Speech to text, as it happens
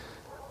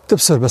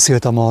Többször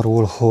beszéltem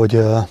arról,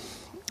 hogy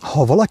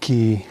ha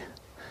valaki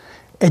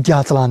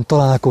egyáltalán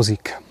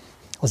találkozik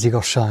az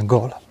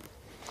igazsággal,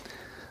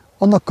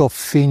 annak a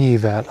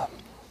fényével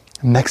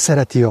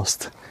megszereti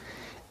azt,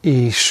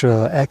 és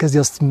elkezdi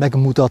azt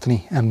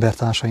megmutatni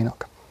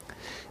embertársainak.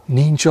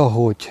 Nincs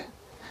ahogy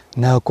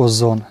ne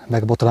okozzon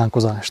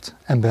megbotránkozást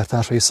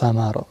embertársai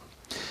számára.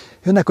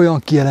 Jönnek olyan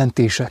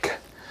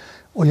kijelentések,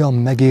 olyan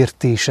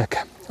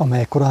megértések,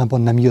 amelyek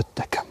korábban nem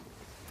jöttek.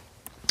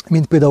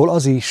 Mint például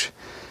az is,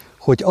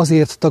 hogy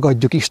azért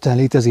tagadjuk Isten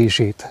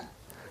létezését,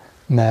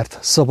 mert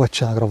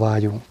szabadságra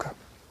vágyunk.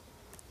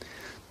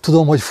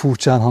 Tudom, hogy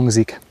furcsán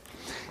hangzik,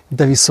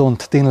 de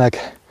viszont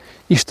tényleg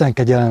Isten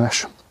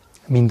kegyelmes,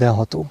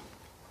 mindenható.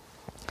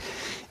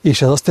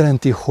 És ez azt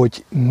jelenti,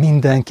 hogy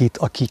mindenkit,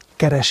 aki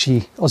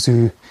keresi az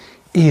ő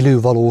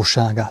élő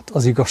valóságát,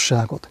 az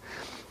igazságot,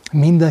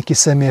 mindenki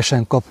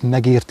személyesen kap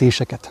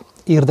megértéseket,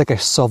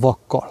 érdekes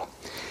szavakkal,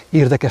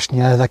 érdekes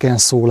nyelveken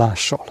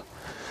szólással,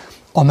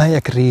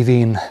 amelyek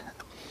révén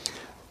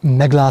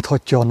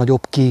megláthatja a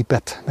nagyobb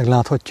képet,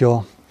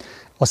 megláthatja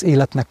az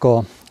életnek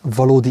a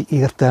valódi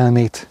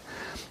értelmét,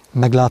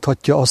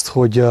 megláthatja azt,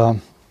 hogy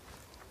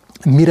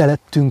mire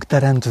lettünk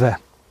teremtve,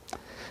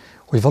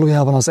 hogy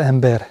valójában az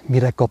ember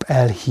mire kap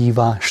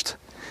elhívást,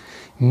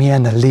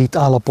 milyen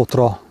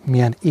létállapotra,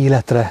 milyen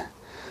életre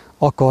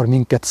akar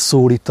minket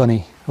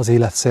szólítani az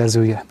élet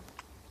szerzője.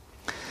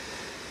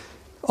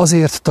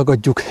 Azért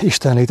tagadjuk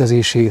Isten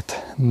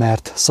létezését,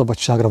 mert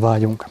szabadságra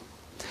vágyunk.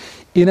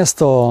 Én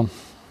ezt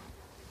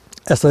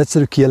az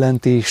egyszerű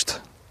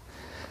kijelentést,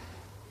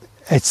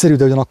 egyszerű,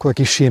 de ugyanakkor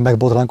kissé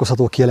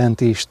megbotránkozható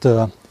kijelentést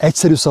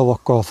egyszerű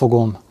szavakkal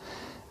fogom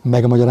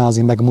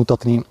megmagyarázni,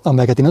 megmutatni,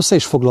 amelyeket én össze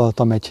is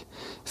foglaltam egy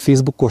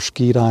Facebookos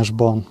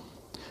kiírásban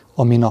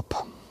a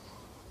minap.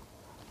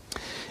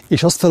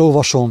 És azt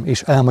felolvasom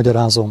és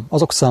elmagyarázom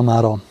azok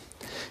számára,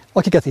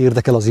 akiket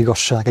érdekel az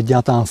igazság,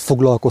 egyáltalán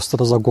foglalkoztat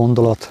az a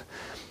gondolat,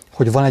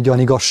 hogy van egy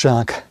olyan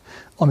igazság,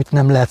 amit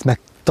nem lehet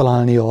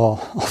megtalálni a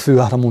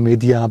főáramú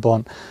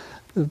médiában,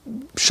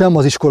 sem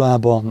az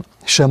iskolában,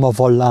 sem a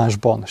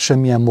vallásban,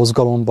 semmilyen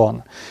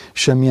mozgalomban,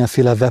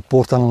 semmilyenféle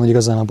webportálon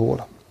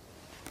igazából.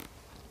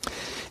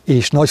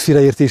 És nagy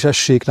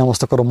félreértésesség, nem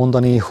azt akarom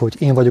mondani,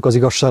 hogy én vagyok az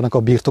igazságnak a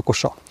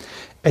birtokosa.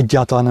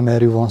 Egyáltalán nem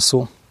erről van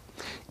szó.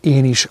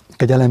 Én is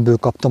kegyelemből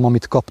kaptam,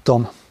 amit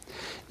kaptam,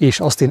 és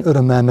azt én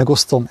örömmel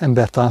megosztom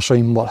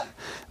embertársaimmal,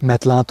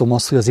 mert látom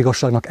azt, hogy az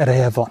igazságnak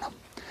ereje van.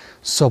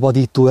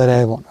 Szabadító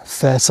ereje van,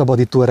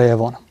 felszabadító ereje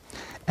van.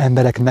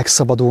 Emberek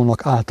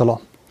megszabadulnak általa.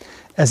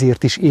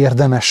 Ezért is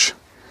érdemes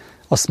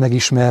azt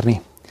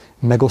megismerni,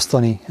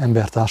 megosztani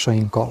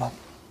embertársainkkal.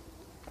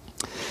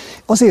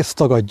 Azért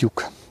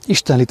tagadjuk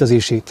Isten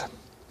létezését,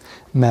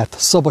 mert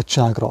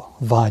szabadságra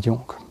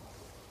vágyunk.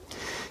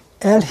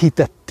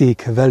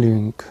 Elhitették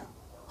velünk,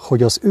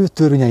 hogy az ő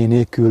törvényei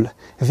nélkül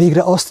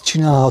végre azt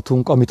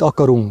csinálhatunk, amit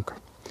akarunk,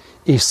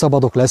 és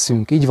szabadok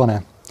leszünk. Így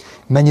van-e?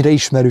 Mennyire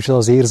ismerős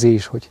az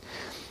érzés,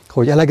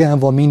 hogy elegem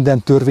van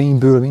minden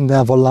törvényből,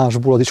 minden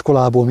vallásból, az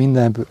iskolából,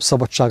 mindenből,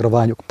 szabadságra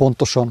vágyok.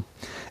 Pontosan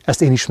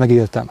ezt én is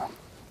megéltem.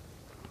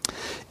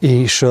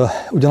 És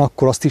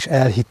ugyanakkor azt is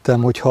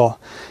elhittem, hogy ha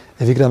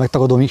végre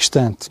megtagadom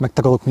Istent,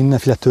 megtagadok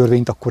mindenféle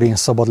törvényt, akkor én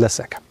szabad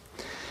leszek.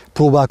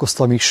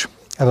 Próbálkoztam is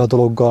ezzel a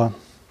dologgal.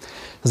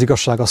 Az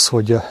igazság az,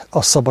 hogy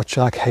a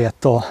szabadság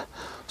helyett a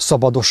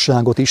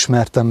szabadosságot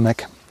ismertem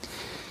meg.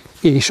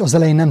 És az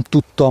elején nem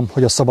tudtam,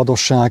 hogy a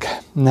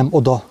szabadosság nem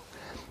oda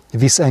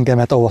visz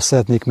engemet, ahova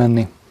szeretnék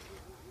menni,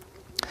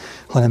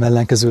 hanem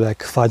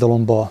ellenkezőleg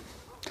fájdalomba,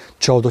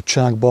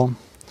 csalódottságba,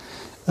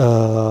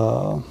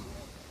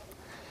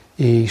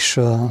 és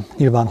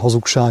nyilván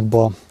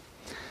hazugságba,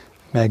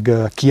 meg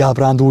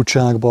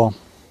kiábrándultságba,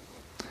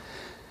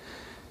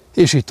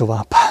 és így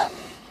tovább.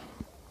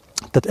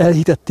 Tehát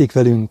elhitették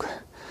velünk,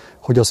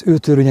 hogy az ő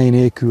törvényei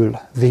nélkül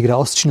végre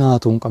azt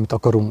csinálhatunk, amit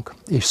akarunk,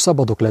 és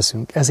szabadok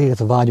leszünk. Ezért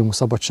vágyunk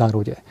szabadságra,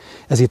 ugye?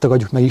 Ezért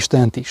tagadjuk meg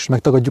Istent is,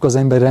 megtagadjuk az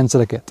emberi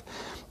rendszereket,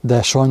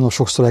 de sajnos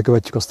sokszor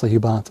elkövetjük azt a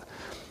hibát,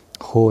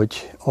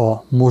 hogy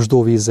a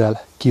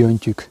mosdóvízzel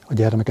kiöntjük a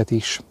gyermeket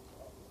is.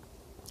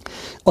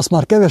 Azt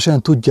már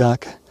kevesen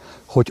tudják,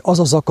 hogy az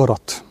az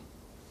akarat,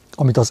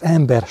 amit az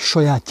ember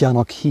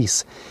sajátjának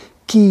hisz,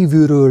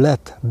 kívülről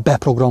lett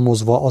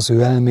beprogramozva az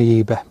ő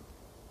elméjébe.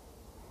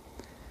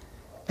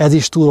 Ez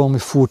is tudom,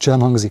 hogy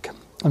furcsán hangzik.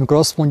 Amikor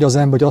azt mondja az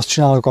ember, hogy azt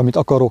csinálok, amit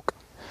akarok,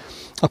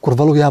 akkor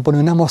valójában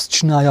ő nem azt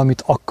csinálja,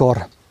 amit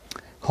akar,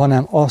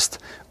 hanem azt,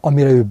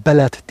 amire ő be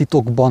lett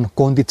titokban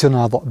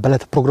kondicionálva, be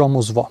lett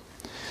programozva.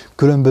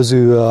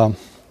 Különböző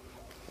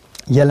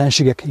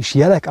jelenségek és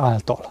jelek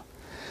által.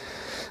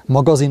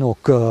 Magazinok,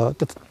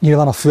 tehát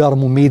nyilván a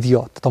főáramú média,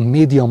 tehát a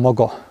média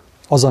maga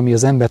az, ami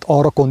az embert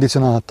arra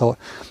kondicionálta,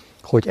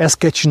 hogy ezt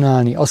kell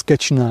csinálni, azt kell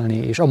csinálni,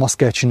 és amazt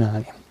kell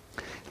csinálni.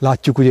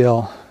 Látjuk ugye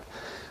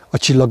a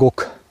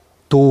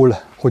csillagoktól,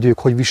 hogy ők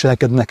hogy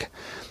viselkednek,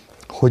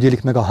 hogy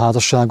élik meg a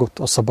házasságot,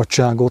 a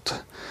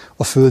szabadságot,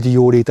 a földi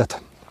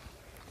jólétet.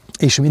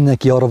 És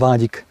mindenki arra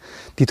vágyik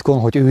titkon,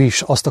 hogy ő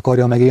is azt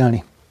akarja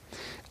megélni,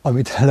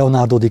 amit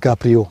Leonardo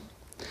DiCaprio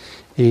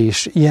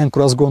És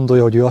ilyenkor azt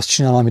gondolja, hogy ő azt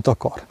csinál, amit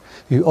akar.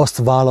 Ő azt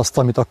választ,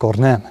 amit akar.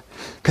 Nem.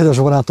 Kedves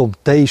barátom,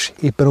 te is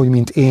éppen úgy,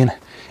 mint én,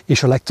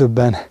 és a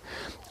legtöbben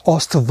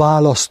azt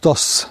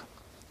választasz,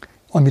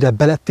 amire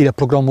belettél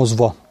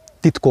programozva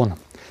titkon.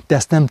 Te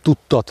ezt nem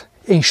tudtad,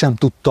 én sem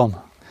tudtam,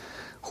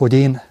 hogy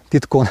én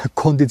titkon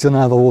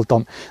kondicionálva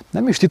voltam.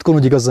 Nem is titkon,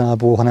 hogy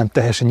igazából, hanem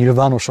teljesen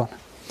nyilvánosan.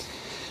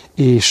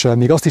 És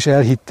még azt is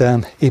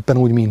elhittem, éppen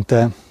úgy, mint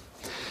te,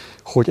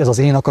 hogy ez az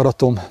én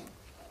akaratom.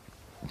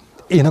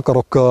 Én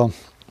akarok a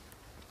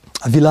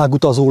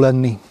világutazó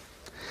lenni,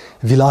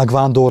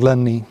 világvándor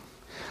lenni.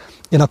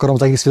 Én akarom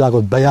az egész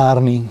világot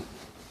bejárni,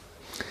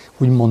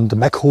 úgymond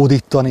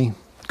meghódítani.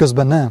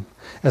 Közben nem.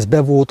 Ez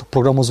be volt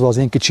programozva az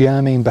én kicsi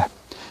elmémbe,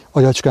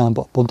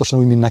 agyacskámba, pontosan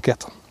úgy, mint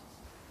neked.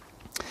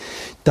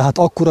 Tehát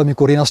akkor,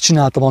 amikor én azt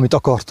csináltam, amit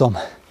akartam,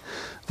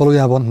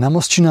 valójában nem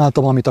azt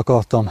csináltam, amit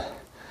akartam,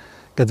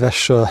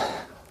 kedves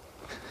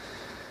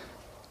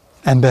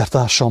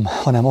embertársam,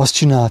 hanem azt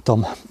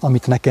csináltam,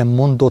 amit nekem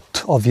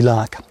mondott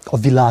a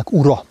világ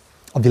ura,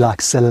 a világ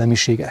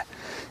szellemisége.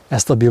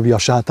 Ezt a Biblia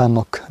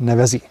sátánnak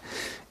nevezi.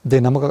 De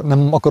én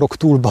nem akarok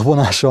túl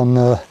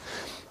babonásan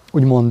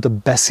úgymond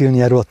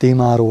beszélni erről a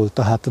témáról,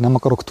 tehát nem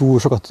akarok túl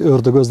sokat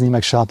ördögözni,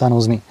 meg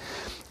sátánozni,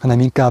 hanem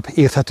inkább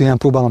érthetően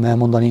próbálom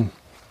elmondani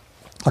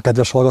a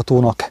kedves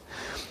hallgatónak,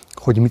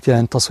 hogy mit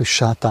jelent az, hogy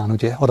sátán,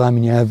 ugye, arámi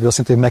nyelvű, azt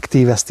jelenti, hogy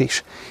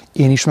megtévesztés.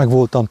 Én is meg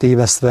voltam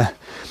tévesztve,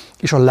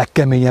 és a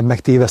legkeményebb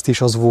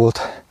megtévesztés az volt,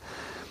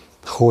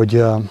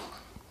 hogy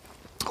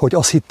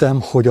azt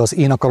hittem, hogy az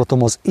én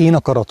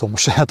akaratom, a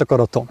saját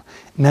akaratom.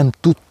 Nem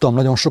tudtam,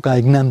 nagyon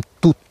sokáig nem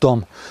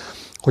tudtam,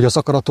 hogy az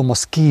akaratom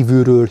az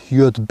kívülről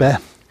jött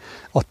be,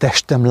 a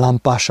testem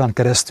lámpásán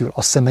keresztül,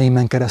 a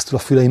szemeimen keresztül,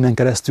 a füleimen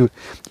keresztül,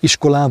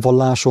 iskolán,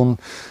 valláson,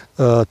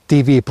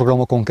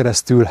 tévéprogramokon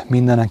keresztül,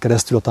 mindenen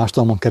keresztül, a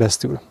társadalmon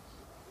keresztül.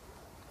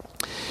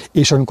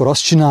 És amikor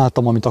azt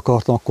csináltam, amit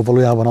akartam, akkor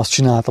valójában azt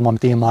csináltam,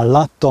 amit én már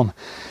láttam,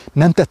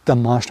 nem tettem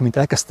mást, mint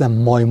elkezdtem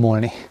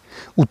majmolni,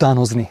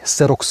 utánozni,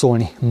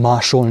 szerokszolni,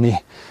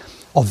 másolni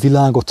a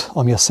világot,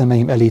 ami a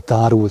szemeim elé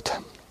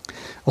tárult.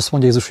 Azt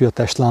mondja Jézus, hogy a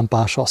test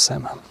lámpása a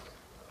szem.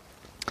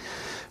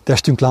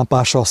 Testünk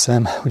lámpása a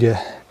szem, ugye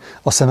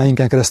a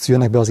szemeinken keresztül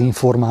jönnek be az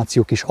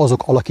információk is,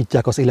 azok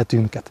alakítják az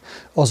életünket,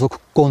 azok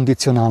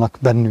kondicionálnak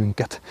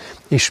bennünket.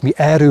 És mi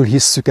erről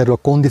a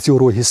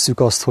kondícióról hisszük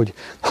azt, hogy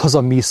az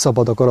a mi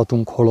szabad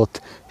akaratunk,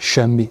 holott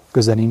semmi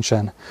köze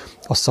nincsen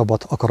a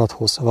szabad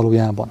akarathoz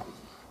valójában.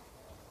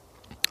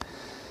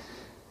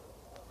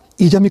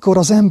 Így amikor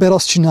az ember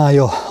azt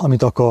csinálja,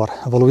 amit akar,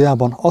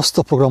 valójában azt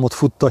a programot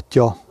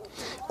futtatja,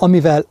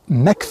 amivel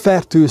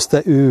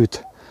megfertőzte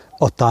őt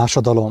a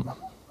társadalom.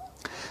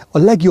 A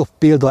legjobb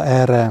példa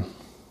erre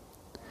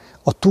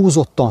a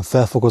túlzottan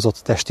felfogozott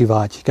testi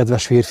vágy,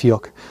 kedves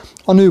férfiak.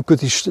 A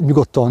nőköt is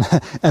nyugodtan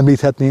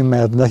említhetném,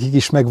 mert nekik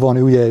is megvan,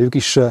 ugye, ők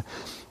is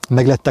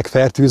meglettek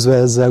fertőzve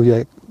ezzel,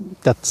 ugye,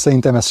 tehát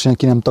szerintem ezt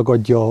senki nem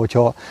tagadja,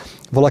 hogyha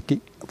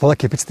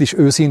valaki picit is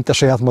őszinte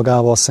saját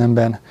magával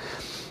szemben,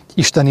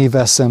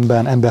 Istenével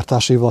szemben,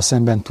 embertársaival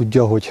szemben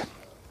tudja,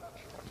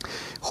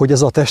 hogy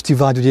ez a testi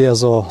vágy, ugye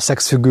ez a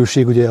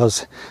szexfüggőség, ugye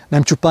az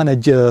nem csupán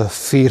egy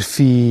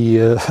férfi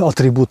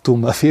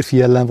attribútum,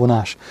 férfi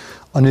ellenvonás.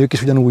 A nők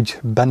is ugyanúgy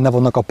benne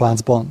vannak a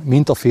páncban,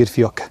 mint a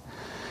férfiak.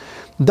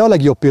 De a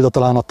legjobb példa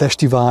talán a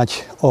testi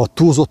vágy, a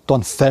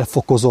túlzottan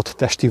felfokozott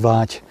testi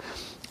vágy,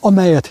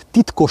 amelyet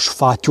titkos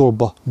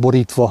fátyolba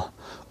borítva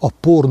a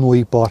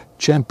pornóipar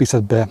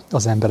csempészett be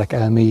az emberek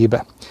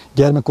elméjébe.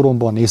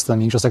 Gyermekkoromban néztem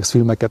én is a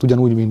szexfilmeket,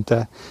 ugyanúgy, mint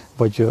te,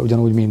 vagy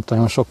ugyanúgy, mint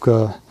nagyon sok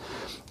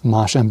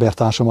más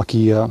embertársam,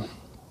 aki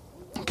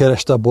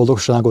kereste a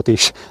boldogságot,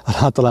 és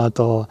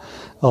rátalálta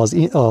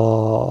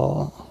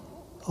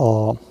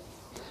a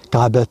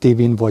kábel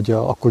tévén, vagy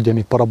akkor ugye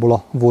még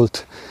parabola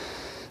volt,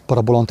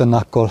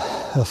 parabolantennákkal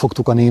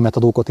fogtuk a német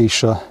adókat,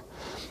 és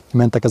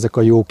mentek ezek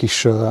a jó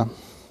kis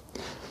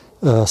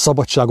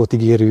szabadságot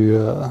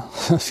ígérő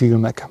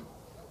filmek.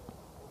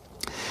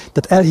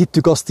 Tehát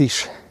elhittük azt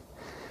is,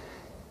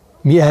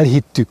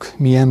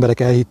 mi emberek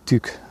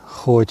elhittük,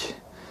 hogy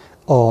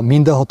a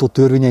mindenható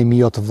törvényei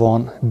miatt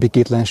van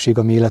békétlenség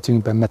a mi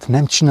életünkben, mert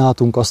nem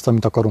csináltunk azt,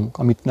 amit akarunk,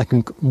 amit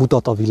nekünk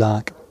mutat a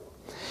világ.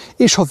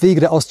 És ha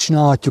végre azt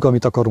csinálhatjuk,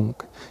 amit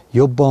akarunk,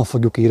 jobban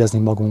fogjuk érezni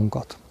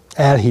magunkat.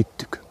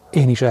 Elhittük.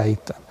 Én is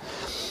elhittem.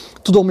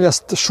 Tudom, hogy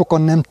ezt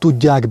sokan nem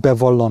tudják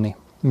bevallani,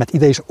 mert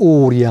ide is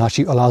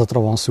óriási alázatra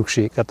van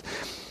szükség. Tehát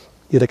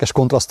érdekes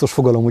kontrasztos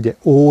fogalom, ugye,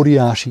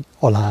 óriási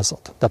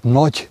alázat. Tehát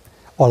nagy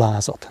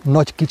alázat,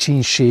 nagy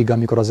kicsinség,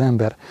 amikor az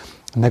ember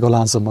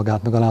megalázza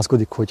magát,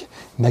 megalázkodik, hogy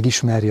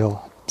megismerje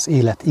az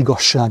élet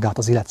igazságát,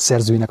 az élet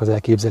szerzőinek az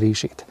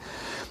elképzelését.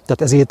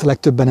 Tehát ezért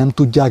legtöbben nem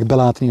tudják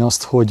belátni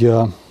azt, hogy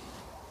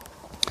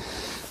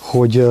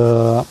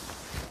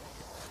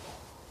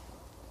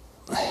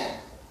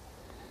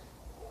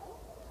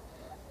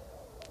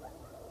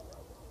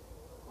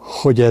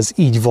ez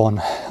így van,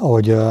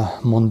 ahogy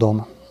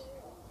mondom.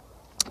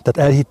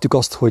 Tehát elhittük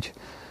azt, hogy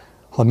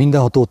ha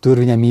mindenható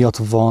törvénye miatt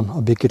van a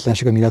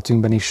békétlenség a mi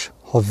életünkben is,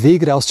 ha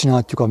végre azt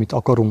csináljuk, amit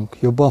akarunk,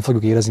 jobban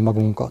fogjuk érezni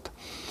magunkat.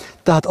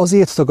 Tehát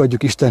azért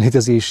tagadjuk Isten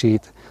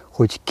létezését,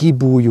 hogy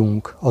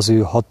kibújjunk az ő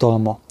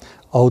hatalma,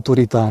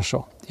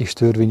 autoritása és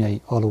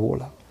törvényei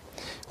alól.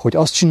 Hogy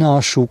azt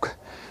csináljuk,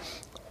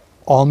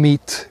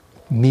 amit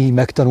mi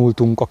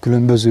megtanultunk a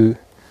különböző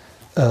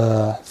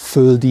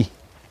földi,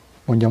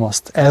 mondjam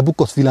azt,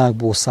 elbukott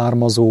világból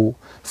származó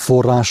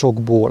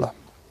forrásokból,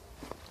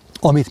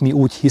 amit mi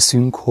úgy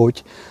hiszünk,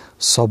 hogy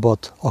szabad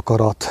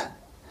akarat.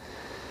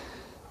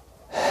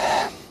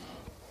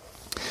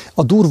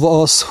 A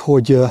durva az,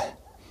 hogy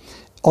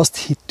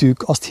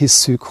azt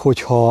hisszük,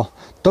 hogy ha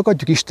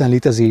tagadjuk Isten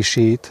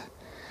létezését,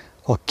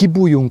 ha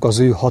kibújjunk az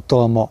ő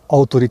hatalma,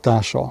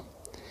 autoritása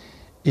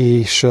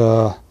és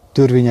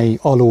törvényei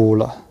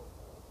alól,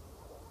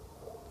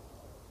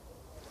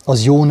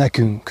 az jó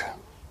nekünk,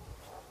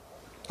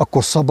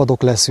 akkor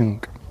szabadok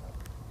leszünk.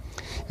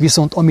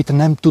 Viszont amit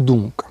nem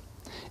tudunk,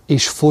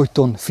 és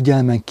folyton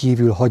figyelmen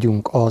kívül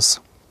hagyunk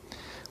az,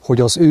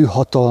 hogy az ő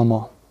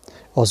hatalma,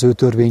 az ő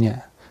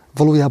törvénye,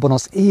 valójában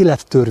az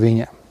élet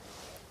törvénye.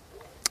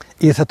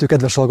 Érthető,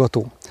 kedves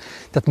hallgató?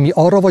 Tehát mi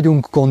arra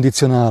vagyunk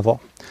kondicionálva,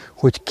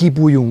 hogy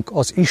kibújjunk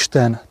az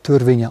Isten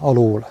törvénye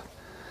alól,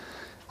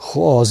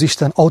 az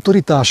Isten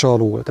autoritása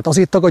alól. Tehát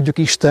azért tagadjuk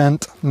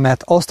Istent,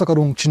 mert azt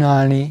akarunk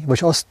csinálni, vagy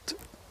azt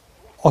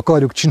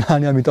akarjuk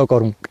csinálni, amit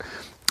akarunk,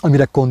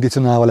 amire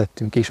kondicionálva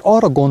lettünk. És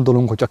arra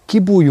gondolunk, hogy ha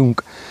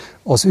kibújjunk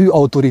az ő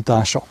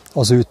autoritása,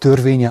 az ő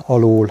törvénye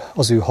alól,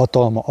 az ő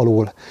hatalma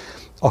alól,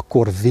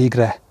 akkor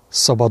végre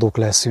szabadok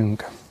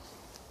leszünk.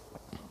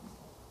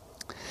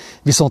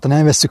 Viszont ha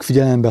nem vesszük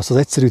figyelembe azt az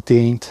egyszerű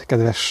tényt,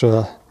 kedves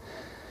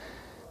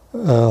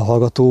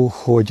hallgató,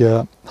 hogy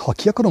ha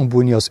ki akarunk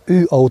bújni az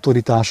ő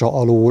autoritása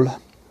alól,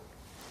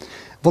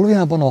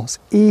 valójában az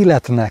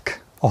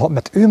életnek,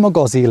 mert ő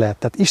maga az élet,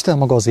 tehát Isten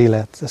maga az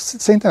élet,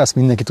 szerintem ezt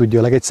mindenki tudja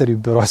a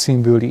legegyszerűbb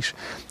rajzfilmből is,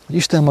 hogy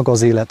Isten maga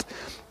az élet.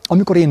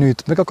 Amikor én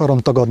őt meg akarom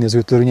tagadni az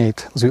ő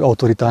törvényeit, az ő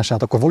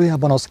autoritását, akkor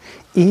valójában az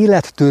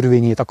élet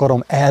törvényét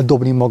akarom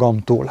eldobni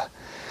magamtól.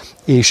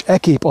 És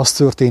ekképp az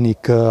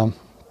történik,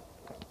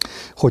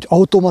 hogy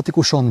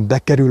automatikusan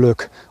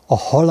bekerülök a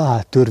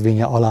halál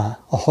törvénye alá,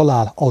 a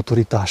halál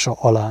autoritása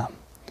alá.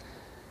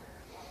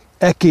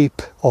 Ekképp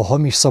a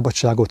hamis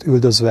szabadságot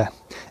üldözve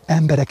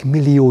emberek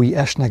milliói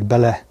esnek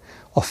bele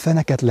a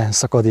feneketlen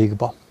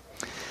szakadékba.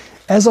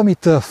 Ez,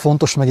 amit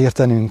fontos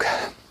megértenünk,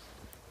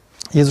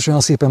 Jézus olyan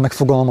szépen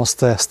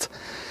megfogalmazta ezt,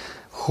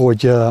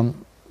 hogy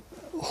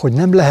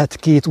nem lehet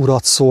két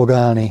urat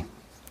szolgálni.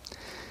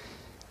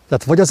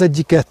 Tehát vagy az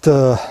egyiket,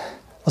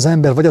 az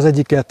ember vagy az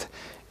egyiket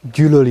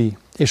gyűlöli,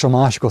 és a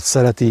másikat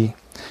szereti,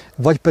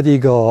 vagy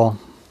pedig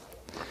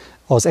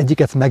az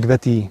egyiket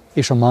megveti,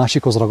 és a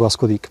másikhoz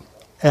ragaszkodik.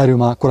 Erről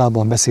már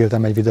korábban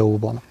beszéltem egy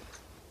videóban.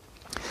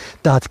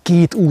 Tehát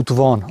két út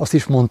van, azt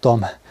is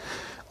mondtam,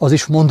 az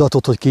is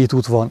mondatot, hogy két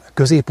út van,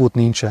 középút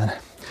nincsen.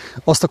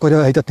 Azt akarja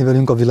elhitetni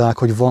velünk a világ,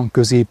 hogy van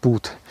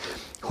középút,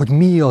 hogy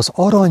mi az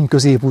arany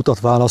középútat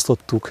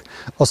választottuk.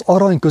 Az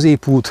arany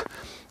középút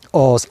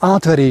az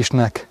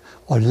átverésnek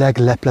a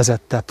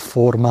legleplezettebb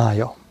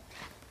formája.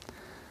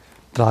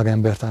 Drága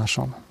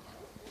embertársam.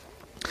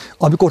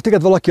 Amikor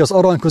téged valaki az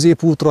arany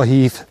középútra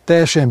hív,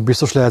 teljesen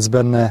biztos lehetsz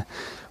benne,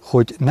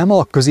 hogy nem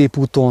a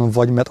középúton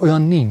vagy, mert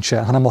olyan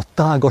nincsen, hanem a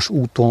tágas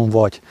úton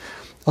vagy.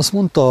 Azt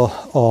mondta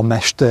a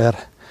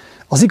mester,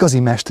 az igazi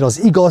mester,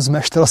 az igaz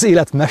mester, az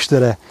élet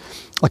mestere,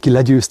 aki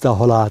legyőzte a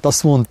halált.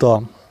 Azt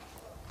mondta,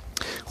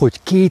 hogy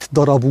két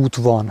darab út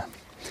van,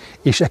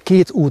 és e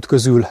két út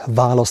közül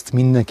választ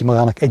mindenki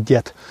magának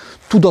egyet,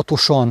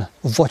 tudatosan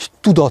vagy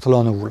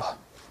tudatlanul.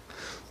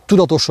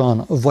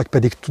 Tudatosan vagy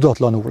pedig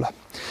tudatlanul.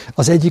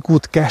 Az egyik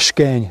út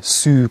keskeny,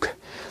 szűk,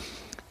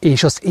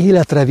 és az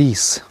életre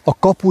visz. A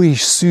kapu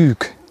is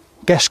szűk,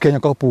 keskeny a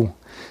kapu,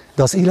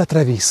 de az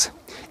életre visz.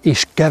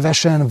 És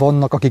kevesen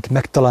vannak, akik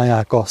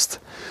megtalálják azt.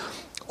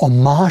 A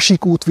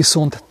másik út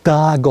viszont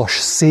tágas,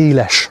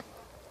 széles,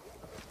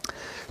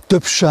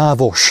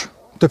 többsávos.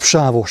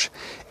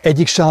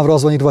 Egyik sávra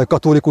az van írva, hogy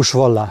katolikus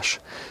vallás.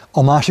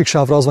 A másik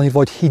sávra az van írva,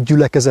 hogy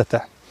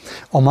hitgyülekezete.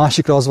 A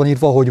másikra az van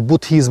írva, hogy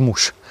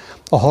buddhizmus.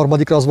 A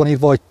harmadikra az van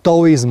írva, hogy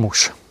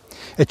taoizmus.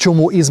 Egy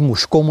csomó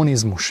izmus,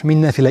 kommunizmus,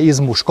 mindenféle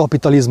izmus,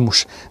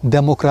 kapitalizmus,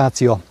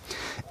 demokrácia.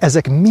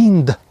 Ezek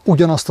mind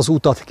ugyanazt az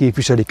utat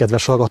képviselik,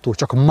 kedves hallgató,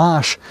 csak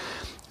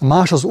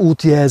más az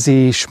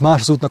útjelzés,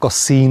 más az útnak a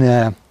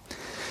színe,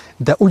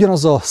 de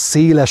ugyanaz a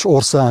széles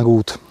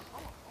országút,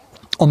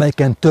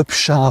 amelyeken több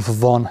sáv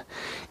van,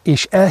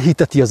 és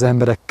elhiteti az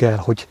emberekkel,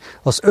 hogy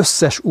az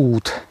összes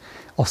út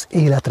az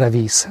életre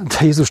visz. De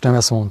Jézus nem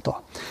ezt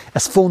mondta.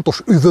 Ez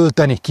fontos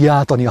üvölteni,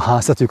 kiáltani a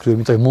háztetőkről,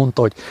 mint ahogy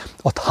mondta, hogy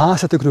a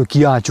háztetőkről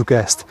kiáltjuk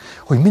ezt,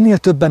 hogy minél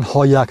többen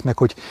hallják meg,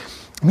 hogy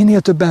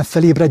minél többen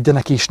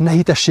felébredjenek, és ne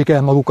hitessék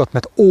el magukat,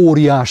 mert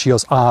óriási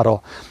az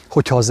ára,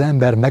 hogyha az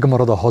ember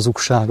megmarad a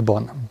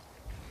hazugságban.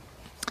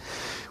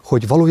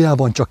 Hogy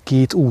valójában csak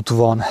két út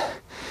van.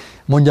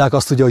 Mondják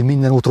azt ugye, hogy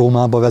minden út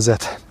Rómába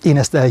vezet. Én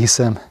ezt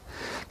elhiszem,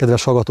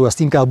 kedves hallgató, ezt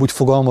inkább úgy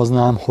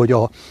fogalmaznám, hogy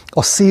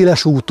a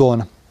széles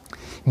úton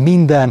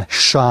minden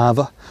sáv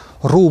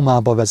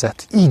Rómába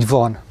vezet. Így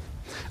van.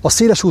 A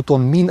széles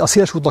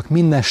útnak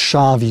minden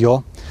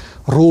sávja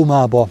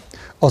Rómába,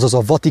 azaz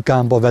a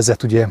Vatikánba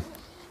vezet, ugye.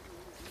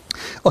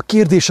 A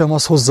kérdésem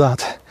az hozzád,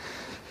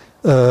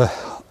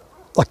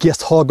 aki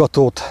ezt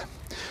hallgatod,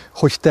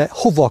 hogy te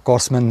hova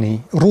akarsz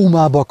menni?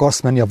 Rómába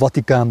akarsz menni, a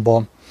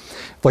Vatikánba?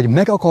 Vagy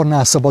meg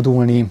akarnál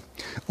szabadulni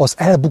az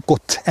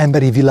elbukott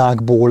emberi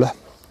világból,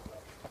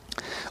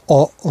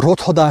 a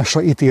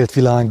rothadásra ítélt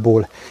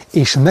világból,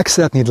 és meg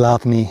szeretnéd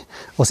látni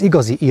az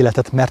igazi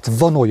életet, mert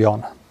van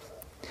olyan.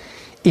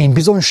 Én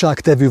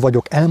bizonyságtevő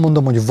vagyok,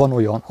 elmondom, hogy van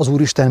olyan. Az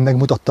Úristen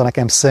megmutatta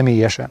nekem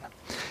személyesen.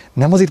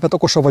 Nem azért, mert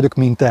okosabb vagyok,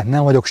 mint te,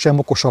 nem vagyok sem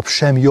okosabb,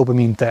 sem jobb,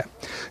 mint te.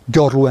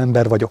 Gyarló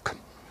ember vagyok.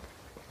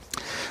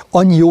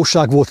 Annyi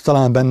jóság volt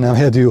talán bennem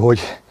egyedül, hogy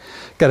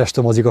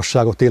kerestem az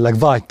igazságot, tényleg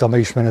vágytam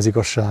megismerni az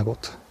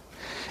igazságot.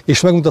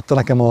 És megmutatta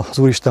nekem az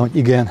Úristen, hogy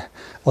igen,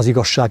 az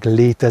igazság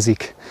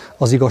létezik,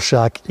 az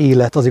igazság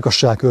élet, az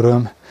igazság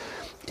öröm,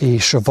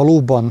 és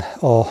valóban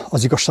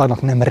az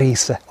igazságnak nem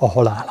része a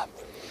halál,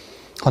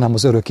 hanem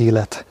az örök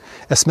élet.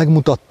 Ezt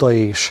megmutatta,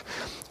 és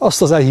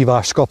azt az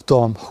elhívást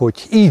kaptam,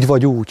 hogy így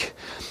vagy úgy,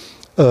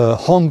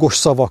 hangos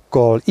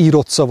szavakkal,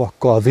 írott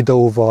szavakkal,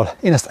 videóval,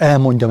 én ezt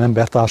elmondjam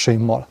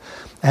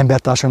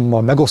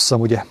embertársaimmal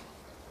megosszam, ugye,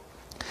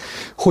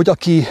 hogy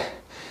aki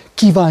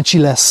kíváncsi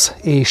lesz,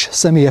 és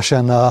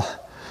személyesen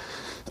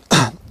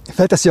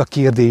felteszi a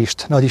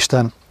kérdést, Nagy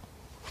Isten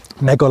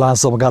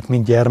megalázza magát,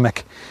 mint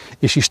gyermek,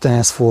 és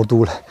Istenhez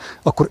fordul,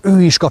 akkor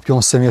ő is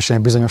kapjon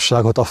személyesen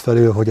bizonyosságot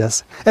afelől, hogy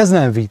ez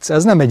nem vicc,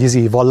 ez nem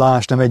egy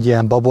vallás, nem egy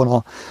ilyen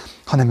babona,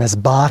 hanem ez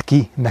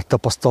bárki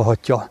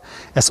megtapasztalhatja.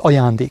 Ez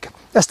ajándék.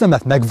 Ezt nem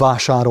lehet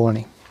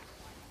megvásárolni,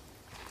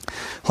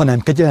 hanem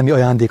kegyelmi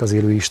ajándék az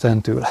élő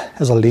Istentől.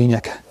 Ez a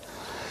lényeg.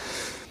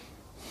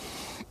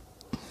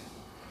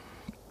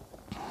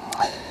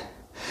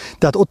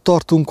 Tehát ott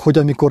tartunk, hogy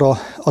amikor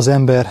az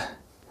ember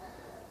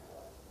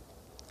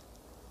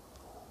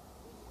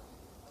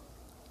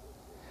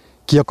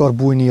ki akar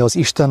bújni az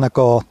Istennek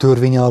a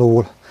törvény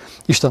alól,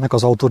 Istennek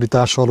az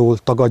autoritása alól,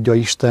 tagadja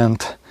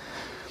Istent,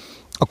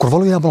 akkor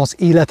valójában az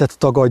életet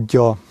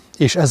tagadja,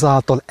 és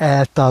ezáltal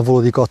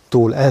eltávolodik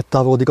attól,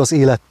 eltávolodik az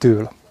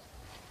élettől,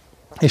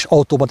 és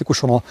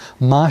automatikusan a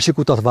másik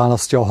utat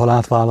választja, a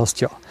halált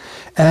választja.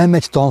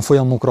 Elmegy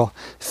tanfolyamokra,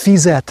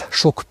 fizet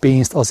sok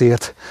pénzt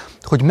azért,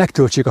 hogy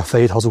megtöltsék a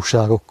fejét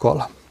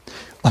hazugságokkal.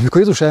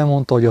 Amikor Jézus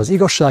elmondta, hogy az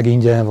igazság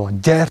ingyen van,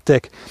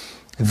 gyertek,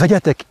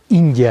 vegyetek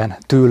ingyen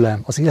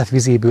tőlem az élet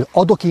vizéből,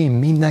 adok én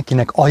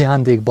mindenkinek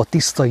ajándékba,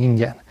 tiszta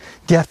ingyen,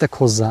 gyertek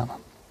hozzám.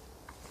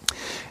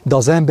 De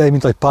az ember,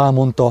 mint ahogy Pál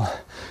mondta,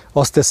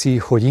 azt teszi,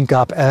 hogy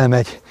inkább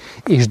elmegy,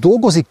 és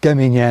dolgozik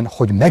keményen,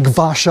 hogy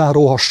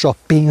megvásárolhassa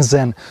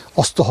pénzen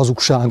azt a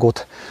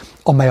hazugságot,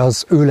 amely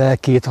az ő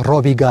lelkét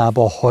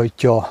ravigába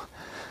hajtja,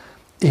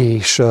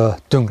 és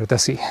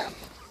tönkreteszi.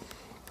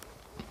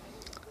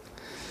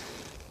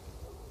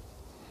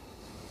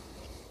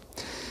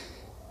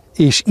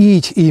 És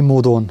így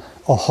módon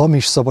a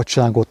hamis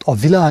szabadságot a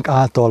világ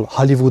által,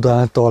 Hollywood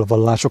által,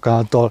 vallások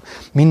által,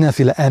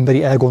 mindenféle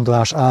emberi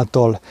elgondolás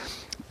által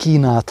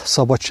kínált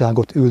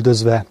szabadságot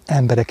üldözve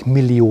emberek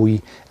milliói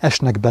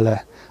esnek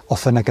bele a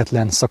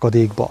feneketlen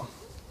szakadékba.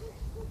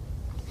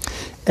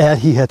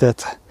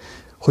 Elhihetett,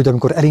 hogy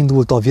amikor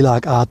elindult a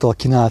világ által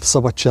kínált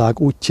szabadság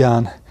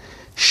útján,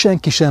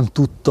 senki sem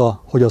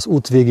tudta, hogy az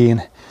út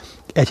végén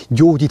egy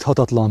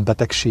gyógyíthatatlan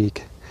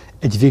betegség,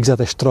 egy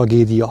végzetes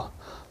tragédia,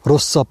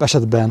 rosszabb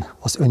esetben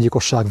az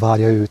öngyilkosság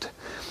várja őt.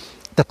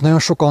 Tehát nagyon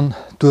sokan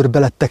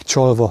belettek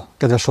csalva,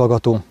 kedves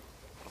hallgató.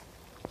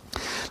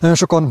 Nagyon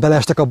sokan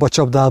beleestek abba a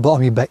csapdába,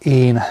 amiben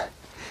én.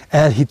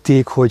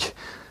 Elhitték,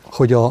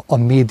 hogy a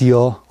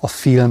média, a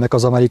filmek,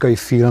 az amerikai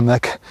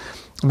filmek,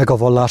 meg a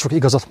vallások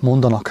igazat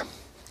mondanak.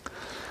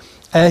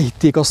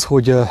 Elhitték azt,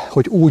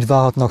 hogy úgy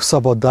válhatnak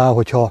szabaddá,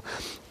 hogyha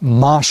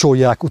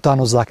másolják,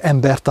 utánozzák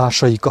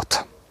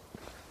embertársaikat.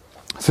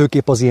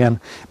 Főképp az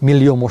ilyen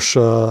milliómos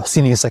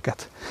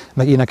színészeket,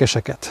 meg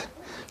énekeseket.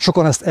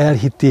 Sokan ezt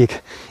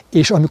elhitték,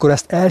 és amikor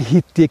ezt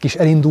elhitték és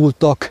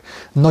elindultak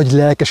nagy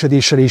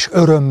lelkesedéssel és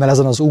örömmel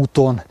ezen az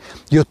úton,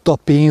 jött a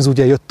pénz,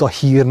 ugye jött a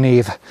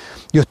hírnév,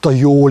 jött a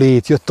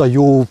jólét, jött a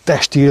jó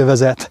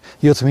testélvezet,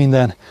 jött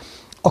minden,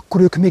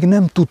 akkor ők még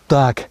nem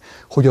tudták,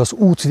 hogy az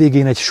út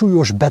végén egy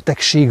súlyos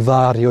betegség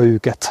várja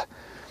őket.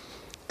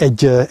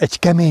 Egy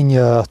kemény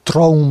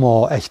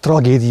trauma, egy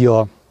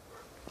tragédia,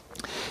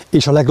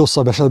 és a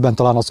legrosszabb esetben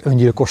talán az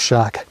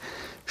öngyilkosság.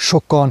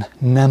 Sokan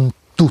nem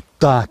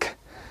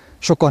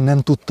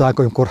tudták,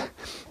 amikor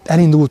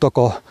elindultak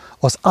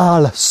az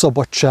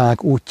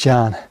álszabadság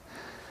útján,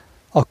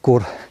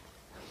 akkor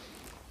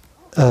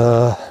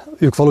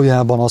ők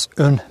valójában az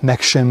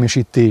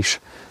önmegsemmisítés,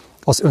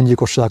 az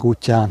öngyilkosság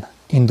útján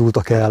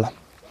indultak el.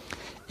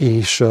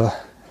 És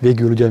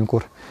végül ugye,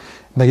 amikor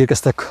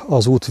megérkeztek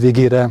az út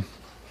végére,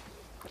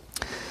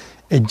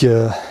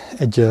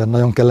 egy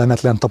nagyon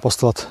kellemetlen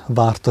tapasztalat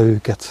várta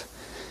őket,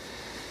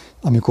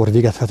 amikor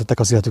véget vettek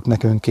az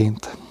életüknek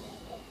önként.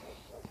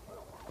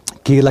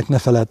 Kérlek, ne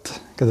feledd,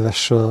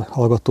 kedves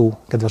hallgató,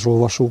 kedves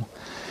olvasó,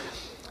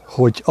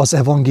 hogy az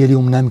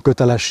evangélium nem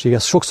kötelesség.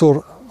 Ezt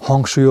sokszor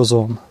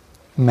hangsúlyozom,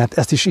 mert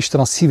ezt is Isten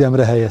a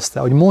szívemre helyezte,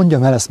 hogy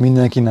mondjam el ezt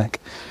mindenkinek,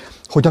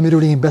 hogy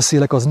amiről én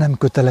beszélek, az nem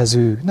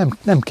kötelező,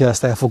 nem kell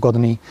ezt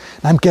elfogadni,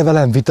 nem kell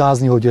velem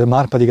vitázni, hogy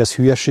már pedig ez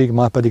hülyeség,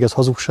 már pedig ez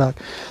hazugság.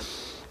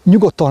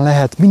 Nyugodtan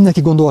lehet,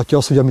 mindenki gondolhatja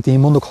azt, hogy amit én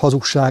mondok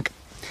hazugság,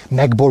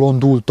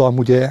 megbolondultam,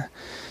 ugye,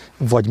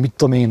 vagy mit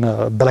tudom én,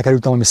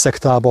 belekerültem valami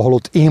szektába,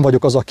 holott én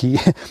vagyok az, aki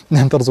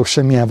nem tartozok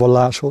semmilyen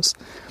valláshoz,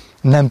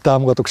 nem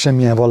támogatok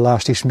semmilyen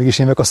vallást, és mégis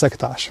én vagyok a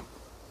szektás.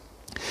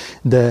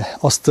 De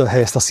azt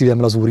helyezte a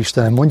szívemre az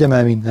Úristen, mondjam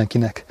el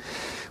mindenkinek,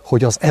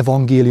 hogy az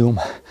evangélium,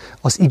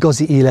 az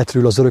igazi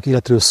életről, az örök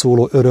életről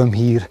szóló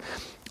örömhír,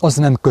 az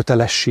nem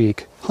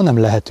kötelesség, hanem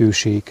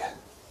lehetőség.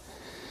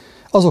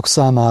 Azok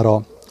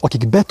számára,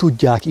 akik be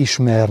tudják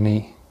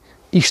ismerni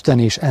Isten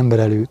és ember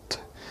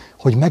előtt,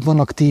 hogy meg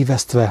vannak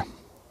tévesztve,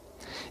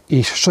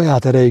 és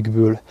saját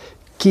erejükből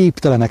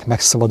képtelenek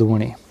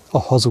megszabadulni a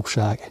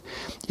hazugság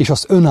és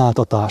az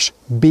önáltatás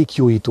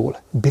békjóitól,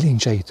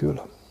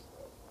 bilincseitől.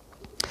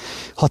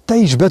 Ha te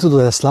is be tudod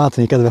ezt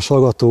látni, kedves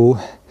hallgató,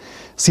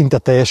 szinte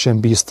teljesen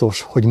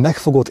biztos, hogy meg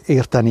fogod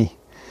érteni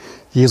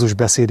Jézus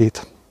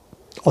beszédét,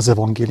 az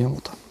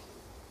evangéliumot.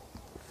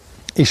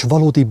 És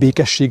valódi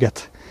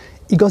békességet,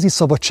 igazi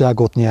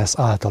szabadságot nyersz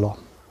általa.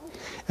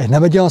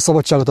 Nem egy olyan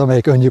szabadságot,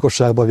 amelyik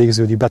öngyilkosságban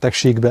végződik,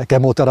 betegségbe,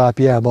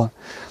 kemoterápiában,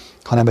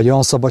 hanem egy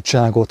olyan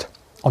szabadságot,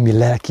 ami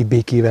lelki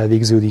békével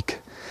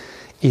végződik,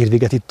 ér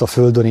véget itt a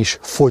földön is,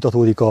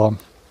 folytatódik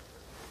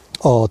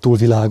a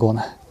túlvilágon.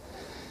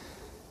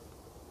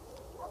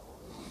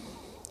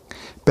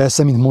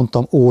 Persze, mint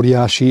mondtam,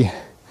 óriási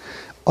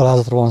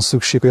alázatra van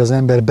szükség, hogy az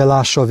ember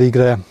belássa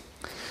végre,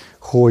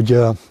 hogy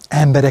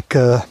emberek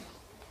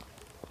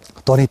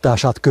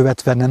tanítását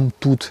követve nem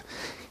tud,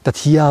 tehát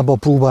hiába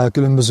próbálja a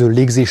különböző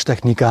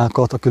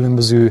légzéstechnikákat, a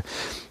különböző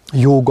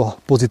jóga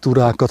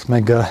pozitúrákat,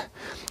 meg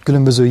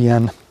különböző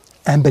ilyen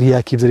emberi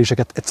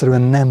elképzeléseket,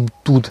 egyszerűen nem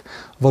tud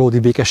valódi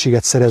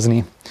békességet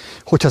szerezni.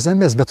 Hogyha az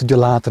ember ezt be tudja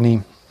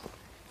látni,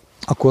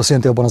 akkor azt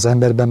jelenti, abban az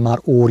emberben már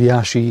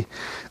óriási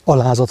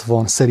alázat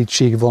van,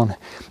 szerítség van,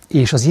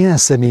 és az ilyen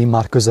személy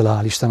már közel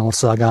áll Isten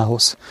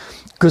országához.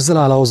 Közel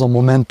áll ahhoz a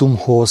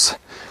momentumhoz,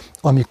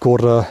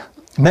 amikor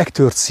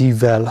megtört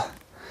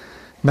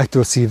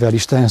szívvel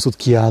Istenhez tud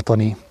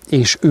kiáltani,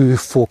 és ő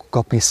fog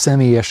kapni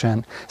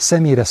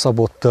személyre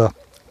szabott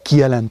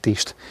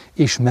kijelentést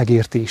és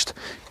megértést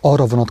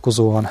arra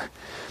vonatkozóan,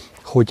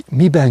 hogy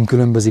miben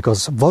különbözik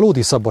az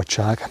valódi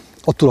szabadság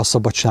attól a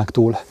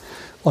szabadságtól,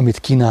 amit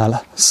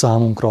kínál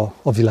számunkra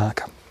a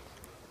világ.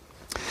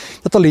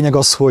 Tehát a lényeg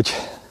az, hogy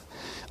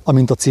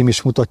amint a cím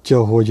is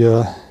mutatja, hogy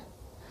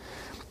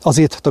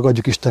azért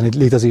tagadjuk Isten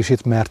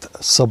létezését, mert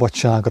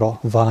szabadságra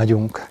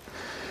vágyunk.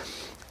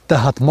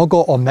 Tehát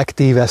maga a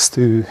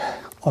megtévesztő,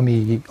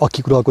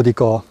 aki uralkodik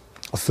a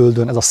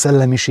Földön, ez a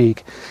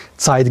szellemiség,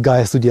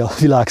 Zeitgeist, ugye a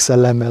világ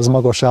szelleme, ez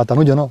maga a sátán,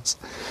 ugyanaz.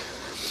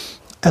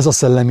 Ez a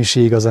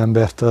szellemiség az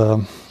embert,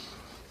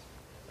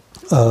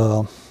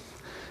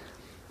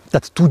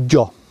 tehát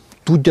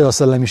tudja a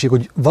szellemiség,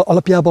 hogy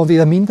alapjában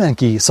véve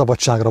mindenki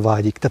szabadságra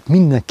vágyik, tehát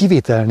minden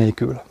kivétel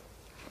nélkül.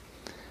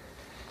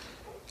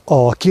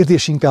 A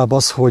kérdés inkább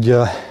az,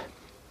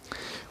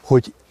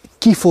 hogy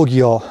ki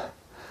fogja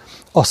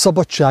a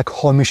szabadság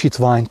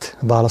hamisítványt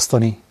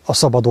választani, a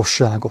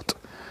szabadosságot,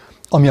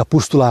 ami a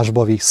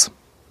pusztulásba visz.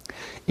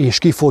 És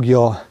ki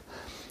fogja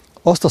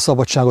azt a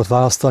szabadságot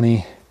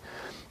választani,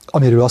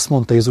 amiről azt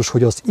mondta Jézus,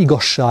 hogy az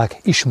igazság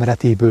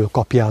ismeretéből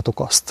kapjátok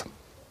azt.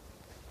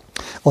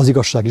 Az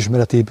igazság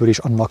ismeretéből és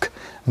annak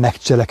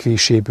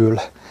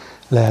megcselekvéséből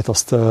lehet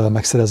azt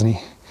megszerezni.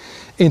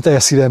 Én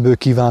teljes szívemből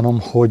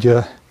kívánom, hogy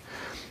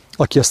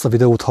aki ezt a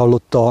videót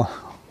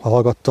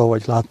hallgatta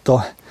vagy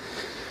látta,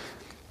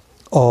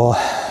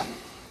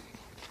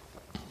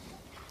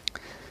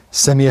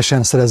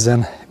 személyesen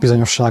szerezzen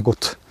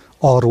bizonyosságot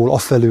arról,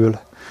 afelől,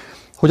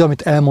 hogy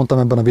amit elmondtam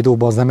ebben a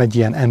videóban, az nem egy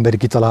ilyen emberi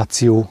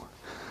kitaláció,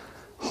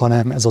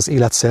 hanem ez az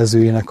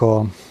életszerzőjének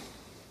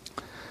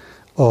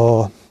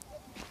a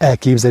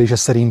elképzelése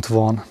szerint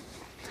van,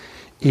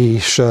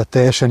 és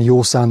teljesen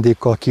jó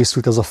szándékkal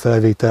készült ez a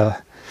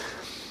felvétel,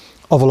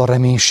 avval a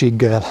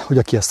reménységgel, hogy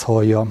aki ezt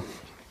hallja,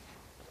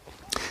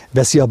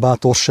 veszi a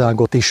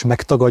bátorságot és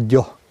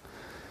megtagadja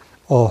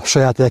a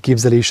saját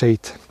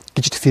elképzeléseit,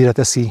 kicsit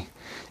félreteszi,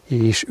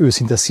 és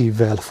őszinte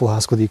szívvel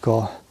fohászkodik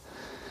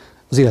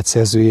az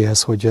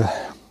életszerzőjéhez, hogy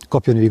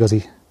kapjon ő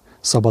igazi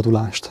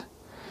szabadulást.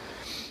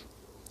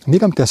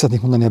 Még amit el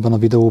szeretnék mondani ebben a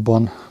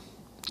videóban,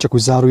 csak úgy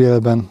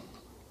zárójelben,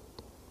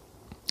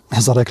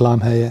 ez a reklám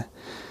helye.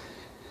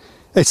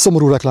 Egy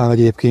szomorú reklám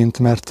egyébként,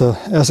 mert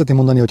el szeretném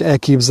mondani, hogy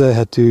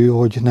elképzelhető,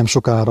 hogy nem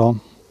sokára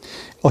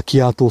a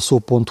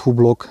kiáltószó.hu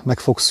blog meg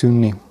fog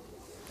szűnni.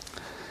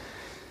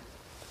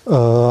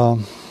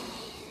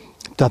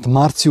 Tehát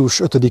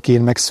március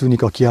 5-én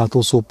megszűnik a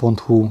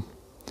kiáltószó.hu,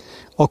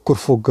 akkor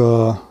fog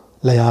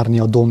lejárni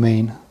a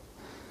domain,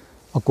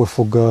 akkor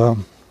fog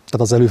tehát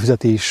az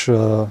előfizetés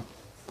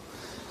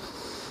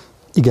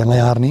igen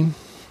lejárni.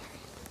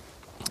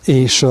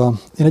 És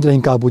én egyre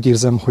inkább úgy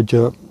érzem,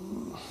 hogy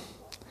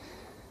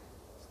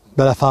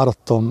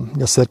belefáradtam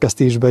a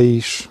szerkesztésbe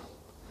is,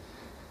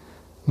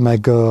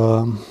 meg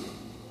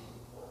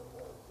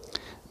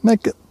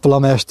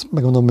valamelyest,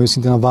 megmondom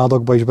őszintén, a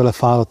vádakba is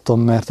belefáradtam,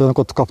 mert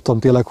ott kaptam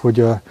tényleg,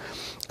 hogy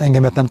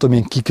engemet nem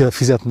tudom, kik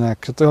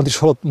fizetnek. Olyat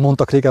is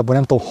mondtak régebben,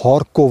 nem tudom,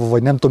 Harkov,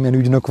 vagy nem tudom,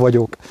 milyen ügynök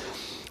vagyok,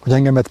 hogy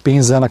engemet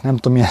pénzelnek, nem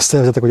tudom, milyen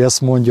szervezetek, hogy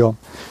ezt mondja.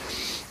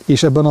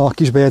 És ebben a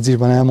kis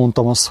bejegyzésben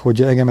elmondtam azt,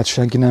 hogy engemet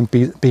senki nem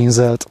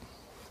pénzelt.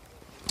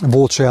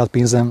 Volt saját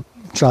pénzem,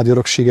 családi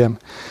örökségem.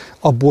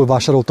 Abból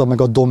vásároltam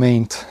meg a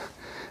domaint,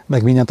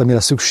 meg mindent, amire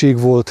szükség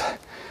volt.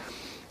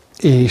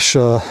 És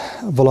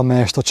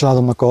valamelyest a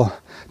családomnak a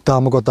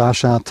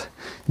támogatását,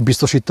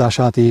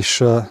 biztosítását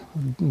és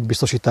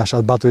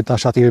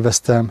bátorítását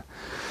élveztem,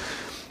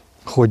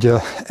 hogy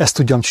ezt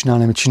tudjam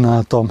csinálni, amit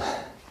csináltam.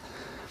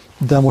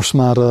 De most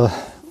már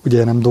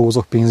ugye nem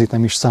dolgozok pénzért,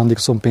 nem is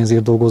szándékozom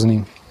pénzért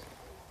dolgozni.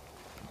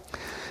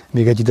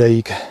 Még egy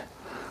ideig.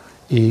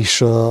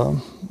 És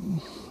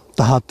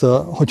tehát,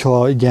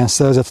 hogyha egy ilyen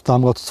szervezet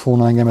támogatott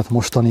volna engemet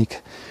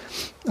mostanig,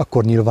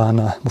 akkor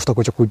nyilván most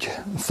akkor csak úgy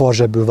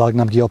farzsebből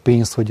vágnám ki a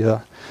pénzt,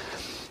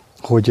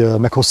 hogy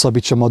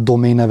meghosszabbítsam a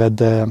domain nevet,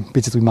 de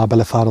picit úgy már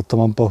belefáradtam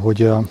abba,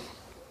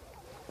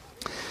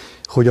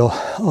 hogy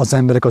az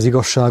emberek az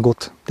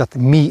igazságot, tehát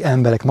mi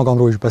emberek,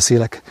 magamról is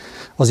beszélek,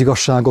 az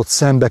igazságot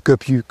szembe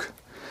köpjük,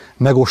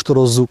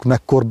 megostorozzuk,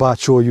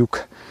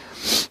 megkorbácsoljuk,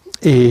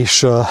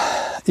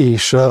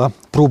 és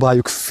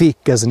próbáljuk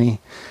fékkezni,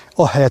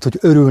 ahelyett, hogy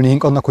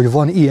örülnénk annak, hogy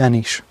van ilyen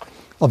is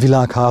a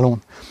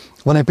világhálón.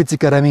 Van egy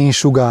picike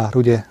reménysugár,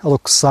 ugye,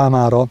 azok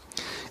számára,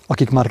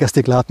 akik már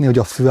kezdték látni, hogy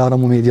a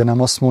főáramú média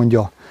nem azt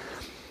mondja,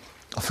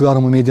 a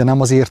főáramú média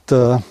nem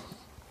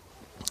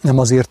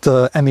azért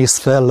emész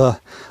fel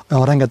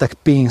olyan rengeteg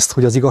pénzt,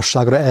 hogy az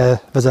igazságra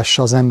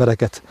elvezesse az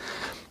embereket,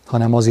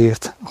 hanem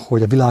azért,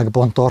 hogy a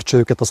világban tartsa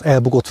őket, az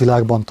elbukott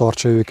világban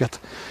tartsa őket.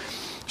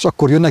 És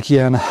akkor jönnek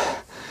ilyen,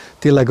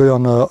 tényleg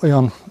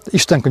olyan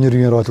Isten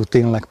könyörüljön rajtuk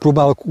tényleg.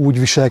 Próbálok úgy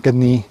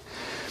viselkedni,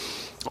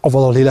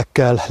 avval a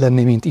lélekkel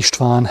lenni, mint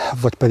István,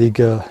 vagy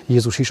pedig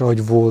Jézus is,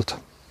 ahogy volt.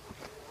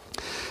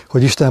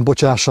 Hogy Isten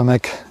bocsássa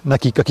meg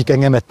nekik, akik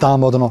engemet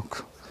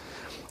támadnak,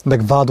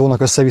 meg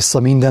vádolnak össze-vissza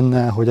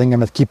mindennel, hogy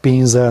engemet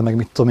kipénzel, meg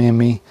mit tudom én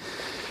mi,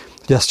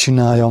 hogy ezt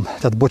csináljam.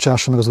 Tehát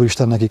bocsássa meg az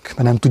Úristen nekik,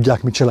 mert nem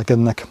tudják, mit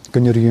cselekednek,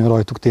 könyörüljön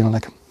rajtuk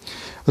tényleg.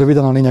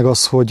 Röviden a lényeg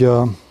az,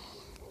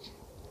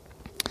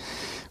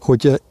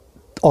 hogy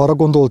arra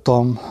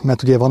gondoltam,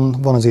 mert ugye van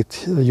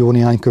azért jó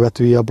néhány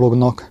követője a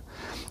blognak,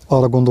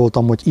 arra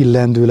gondoltam, hogy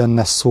illendő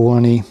lenne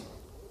szólni,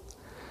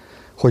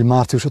 hogy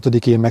március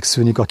 5-én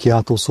megszűnik a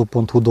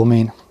kiáltószó.hu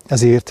domain.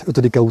 Ezért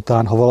 5-e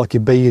után, ha valaki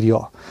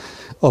beírja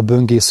a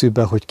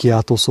böngészőbe, hogy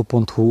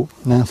kiáltószó.hu,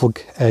 nem fog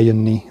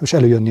eljönni, és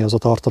előjönni az a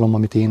tartalom,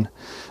 amit én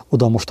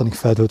oda mostanig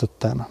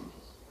feltöltöttem.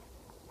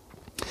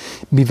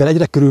 Mivel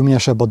egyre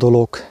körülményesebb a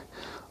dolog,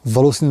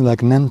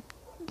 valószínűleg nem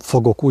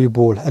fogok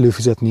újból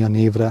előfizetni a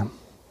névre.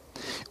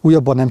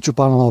 Újabban nem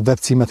csupán a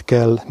webcímet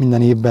kell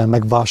minden évben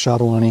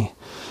megvásárolni,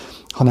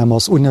 hanem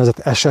az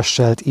úgynevezett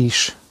SS-selt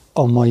is,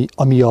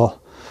 ami a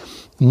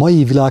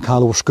mai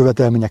világhálós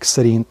követelmények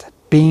szerint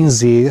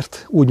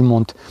pénzért,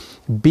 úgymond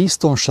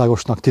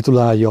biztonságosnak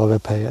titulálja a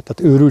webhelyet.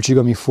 Tehát őrültség,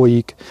 ami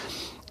folyik.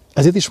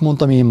 Ezért is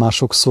mondtam én már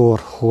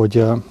sokszor,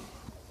 hogy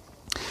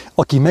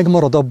aki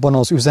megmarad abban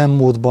az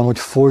üzemmódban, hogy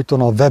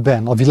folyton a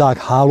weben, a világ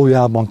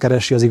hálójában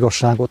keresi az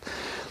igazságot,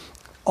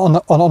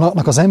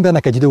 annak az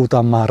embernek egy idő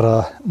után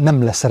már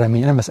nem lesz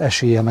remény, nem lesz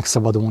esélye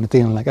megszabadulni.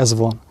 Tényleg, ez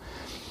van.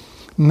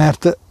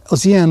 Mert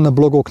az ilyen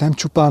blogok nem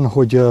csupán,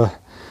 hogy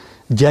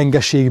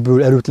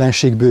gyengeségből,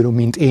 erőtlenségből,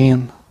 mint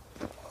én,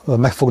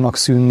 meg fognak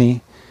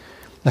szűnni,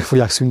 meg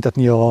fogják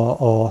szüntetni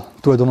a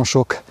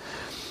tulajdonosok,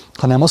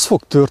 hanem az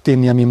fog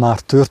történni, ami már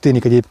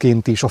történik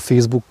egyébként is a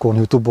Facebookon,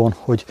 YouTube-on,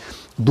 hogy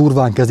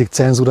durván kezdik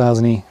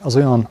cenzurázni az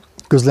olyan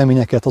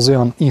közleményeket, az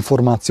olyan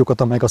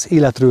információkat, amelyek az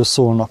életről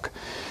szólnak,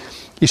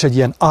 és egy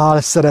ilyen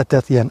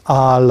álszeretet, ilyen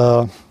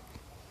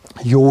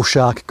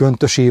jóság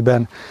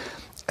köntösében,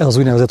 ez az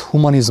úgynevezett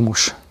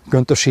humanizmus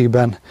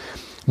köntösében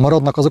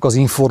maradnak azok az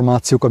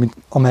információk,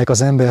 amelyek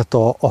az embert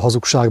a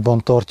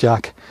hazugságban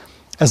tartják,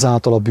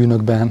 ezáltal a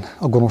bűnökben,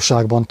 a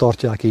gonoszságban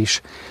tartják,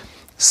 és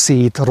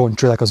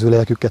szétroncsolják az ő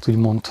lelküket,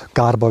 úgymond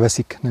kárba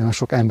veszik nagyon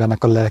sok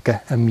embernek a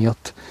lelke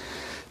emiatt.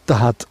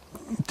 Tehát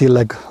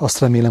tényleg azt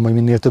remélem, hogy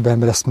minél több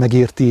ember ezt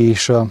megérti,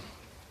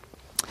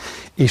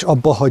 és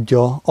abba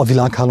hagyja a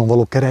világhálón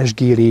való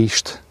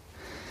keresgélést,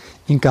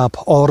 inkább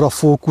arra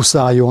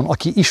fókuszáljon,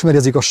 aki ismeri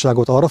az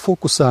igazságot, arra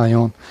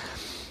fókuszáljon,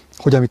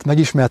 hogy amit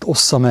megismert,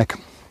 ossza meg.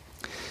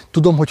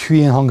 Tudom, hogy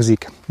hülyén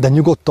hangzik, de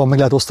nyugodtan meg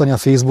lehet osztani a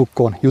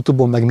Facebookon,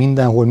 YouTube-on, meg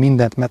mindenhol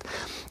mindent, mert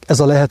ez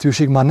a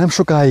lehetőség már nem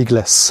sokáig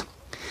lesz.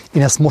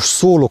 Én ezt most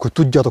szólok, hogy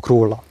tudjatok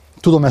róla.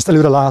 Tudom, ezt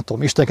előre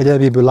látom, Isten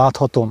kegyelméből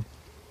láthatom,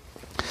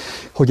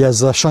 hogy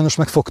ez sajnos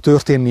meg fog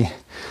történni,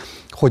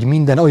 hogy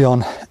minden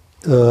olyan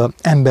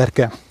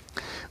emberke,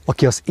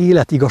 aki az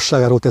élet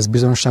igazságáról tesz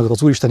bizonyságot,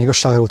 az Úristen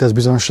igazságáról tesz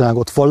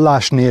bizonyságot,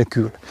 vallás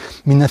nélkül,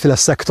 mindenféle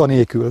szekta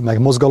nélkül, meg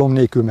mozgalom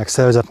nélkül, meg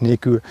szervezet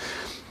nélkül,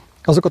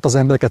 azokat az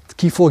embereket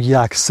ki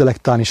fogják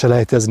szelektálni,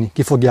 selejtezni,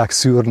 ki fogják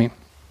szűrni.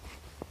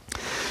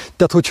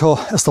 Tehát, hogyha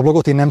ezt a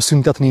blogot én nem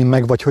szüntetném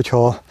meg, vagy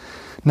hogyha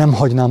nem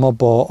hagynám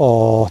abba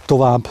a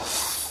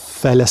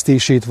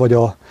továbbfejlesztését, vagy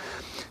a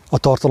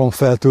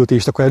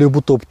tartalomfeltöltést, akkor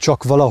előbb-utóbb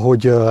csak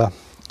valahogy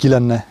ki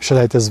lenne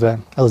selejtezve.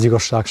 Ez az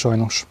igazság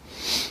sajnos.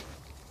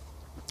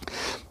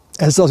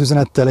 Ezzel az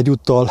üzenettel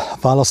egyúttal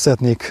választ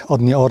szeretnék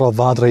adni arra a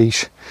vádra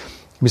is,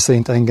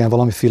 miszerint engem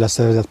valamiféle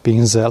szervezett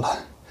pénzzel,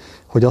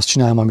 hogy azt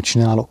csináljam, amit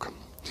csinálok.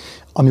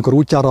 Amikor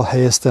útjára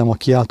helyeztem a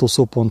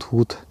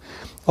kiáltószó.hu-t,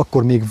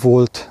 akkor még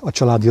volt a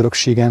családi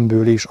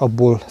örökségemből, és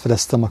abból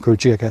fedeztem a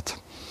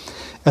költségeket.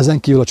 Ezen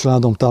kívül a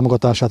családom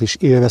támogatását is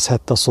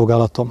élvezhette a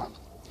szolgálatom.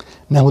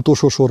 Nem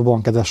utolsó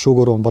sorban, kedves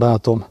sógorom,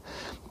 barátom,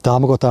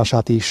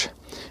 támogatását is,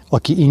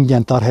 aki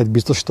ingyen tárhelyet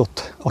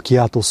biztosított a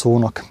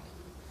kiáltószónak.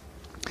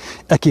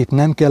 Ekképp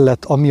nem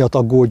kellett amiatt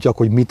aggódjak,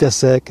 hogy mit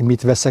eszek,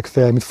 mit veszek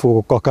fel, mit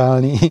fogok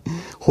kakálni,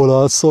 hol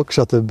alszok,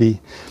 stb.,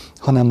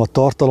 hanem a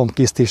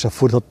tartalomkészítésre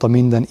fordította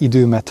minden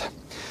időmet.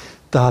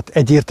 Tehát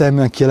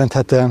egyértelműen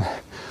kijelenthetem,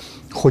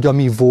 hogy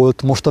ami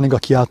volt mostanig a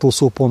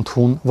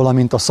kiáltószó.hu-n,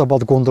 valamint a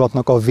szabad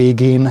gondolatnak a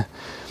végén,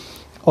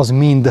 az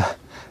mind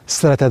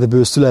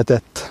szeretetből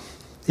született,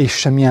 és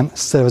semmilyen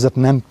szervezet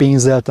nem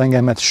pénzelt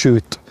engemet,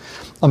 sőt,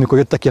 amikor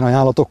jöttek ilyen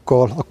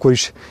ajánlatokkal, akkor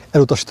is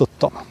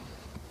elutasítottam.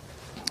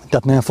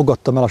 Tehát nem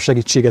fogadtam el a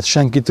segítséget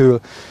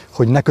senkitől,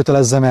 hogy ne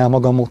kötelezzem el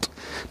magamot,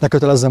 ne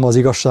kötelezzem az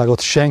igazságot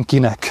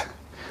senkinek.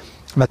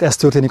 Mert ez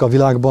történik a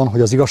világban,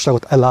 hogy az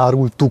igazságot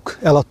elárultuk,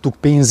 eladtuk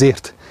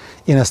pénzért.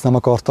 Én ezt nem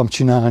akartam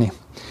csinálni.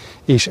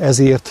 És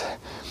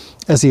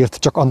ezért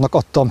csak annak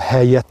adtam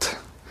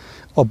helyet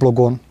a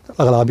blogon,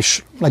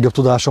 legalábbis legjobb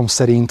tudásom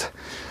szerint,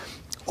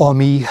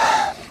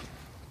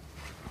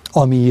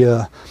 ami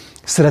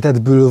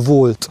szeretetből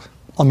volt,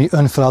 ami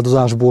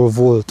önfeláldozásból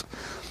volt,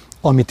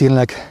 ami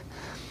tényleg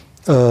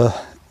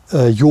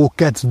jó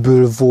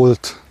kedvből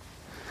volt,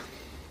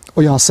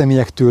 olyan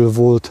személyektől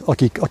volt,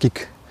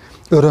 akik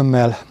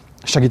örömmel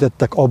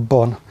segítettek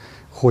abban,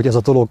 hogy ez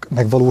a dolog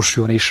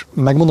megvalósuljon, és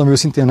megmondom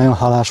őszintén, nagyon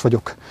hálás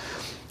vagyok,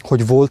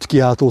 hogy volt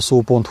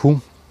kiáltószó.hu,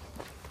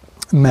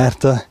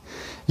 mert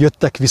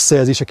jöttek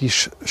visszajelzések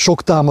is,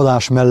 sok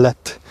támadás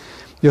mellett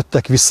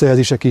jöttek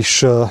visszajelzések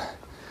is,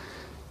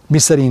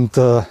 miszerint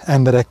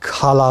emberek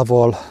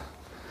hálával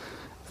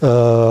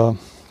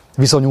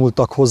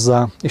viszonyultak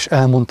hozzá, és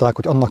elmondták,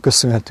 hogy annak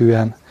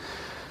köszönhetően,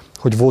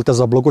 hogy volt ez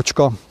a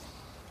blogocska,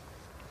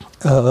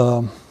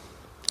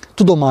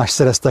 tudomást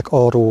szereztek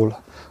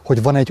arról,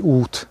 hogy van egy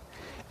út,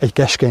 egy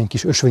keskeny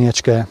kis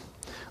ösvényecske,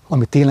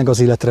 ami tényleg az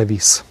életre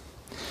visz,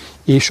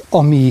 és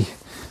ami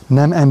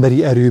nem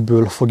emberi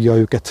erőből fogja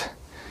őket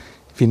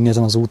vinni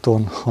ezen az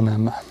úton,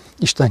 hanem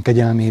Isten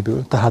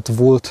kegyelméből. Tehát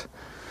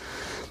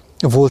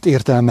volt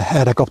értelme,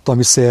 erre kaptam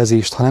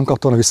visszajelzést. Ha nem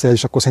kaptam a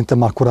visszajelzést, akkor szerintem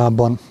már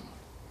korábban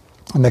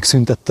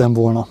megszüntettem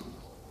volna.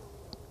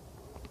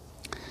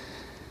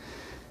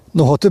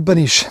 Noha többen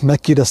is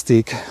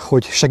megkérdezték,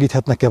 hogy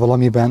segíthetnek-e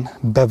valamiben,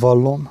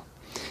 bevallom,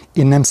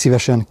 én nem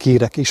szívesen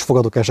kérek és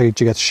fogadok el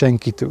segítséget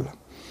senkitől,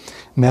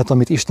 mert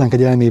amit Isten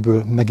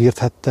kegyelméből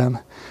megérthettem,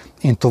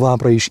 én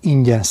továbbra is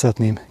ingyen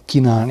szeretném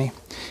kínálni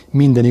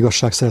minden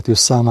igazságszerető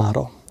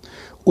számára,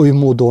 oly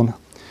módon,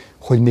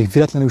 hogy még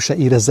véletlenül se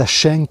érezze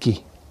senki,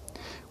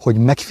 hogy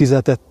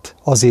megfizetett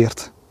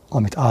azért,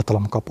 amit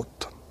általam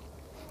kapott.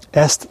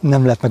 Ezt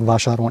nem lehet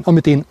megvásárolni.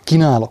 Amit én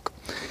kínálok,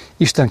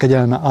 Isten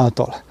kegyelme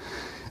által,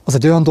 az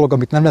egy olyan dolog,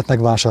 amit nem lehet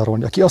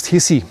megvásárolni. Aki azt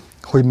hiszi,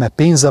 hogy mert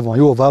pénze van,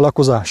 jó a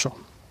vállalkozása,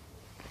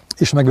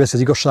 és megveszi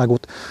az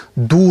igazságot,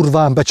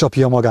 durván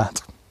becsapja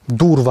magát.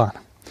 Durván.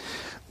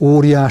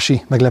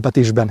 Óriási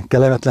meglepetésben,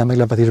 kellemetlen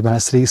meglepetésben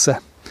lesz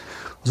része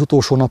az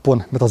utolsó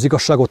napon, mert az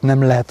igazságot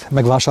nem lehet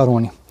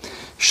megvásárolni.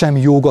 Sem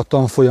jóga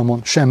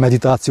tanfolyamon, sem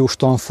meditációs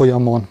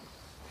tanfolyamon,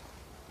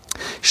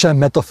 sem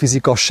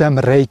metafizika, sem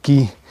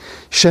reiki,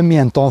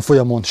 semmilyen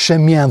tanfolyamon,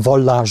 semmilyen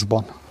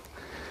vallásban.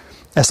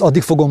 Ezt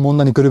addig fogom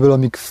mondani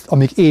körülbelül,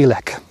 amíg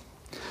élek,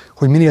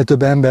 hogy minél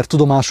több ember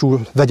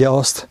tudomásul vegye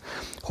azt,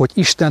 hogy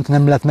Istent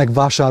nem lehet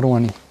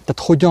megvásárolni. Tehát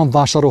hogyan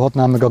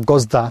vásárolhatnám meg a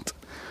gazdát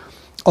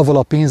avval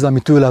a pénzzel, ami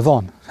tőle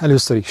van?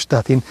 Először is.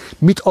 Tehát én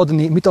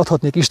mit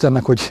adhatnék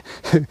Istennek,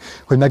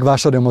 hogy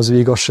megvásároljam az ő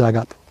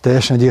igazságát?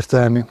 Teljesen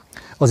egyértelmű.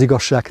 Az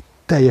igazság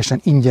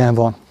teljesen ingyen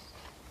van.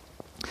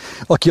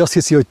 Aki azt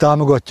hiszi, hogy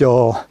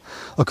támogatja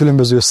a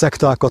különböző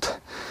szektákat,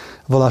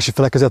 vallási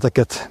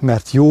felekezeteket,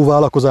 mert jó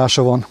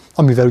vállalkozása van,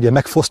 amivel ugye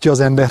megfosztja az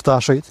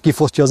embertársait,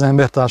 kifosztja az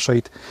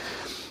embertársait,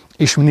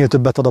 és minél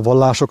többet ad a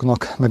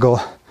vallásoknak, meg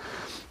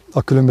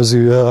a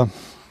különböző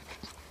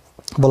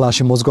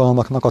vallási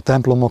mozgalmaknak, a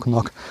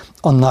templomoknak,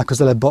 annál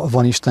közelebb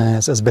van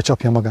Istenhez, ez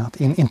becsapja magát.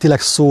 Én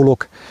tényleg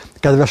szólok,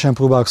 kedvesen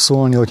próbálok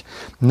szólni, hogy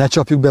ne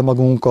csapjuk be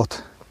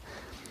magunkat,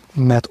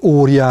 mert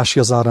óriási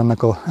az ára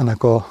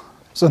ennek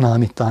az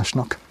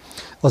önállításnak.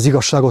 Az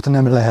igazságot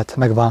nem lehet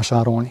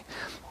megvásárolni.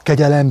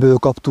 Kegyelemből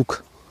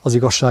kaptuk az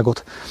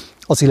igazságot,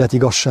 az élet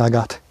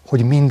igazságát,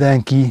 hogy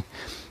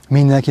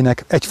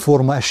mindenkinek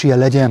egyforma esélye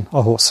legyen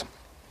ahhoz.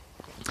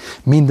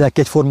 Mindenki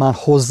egyformán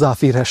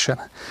hozzáférhessen.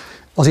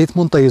 Azért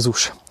mondta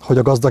Jézus, hogy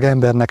a gazdag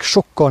embernek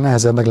sokkal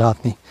nehezebb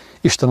meglátni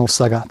Isten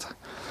országát.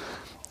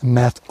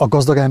 Mert a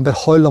gazdag ember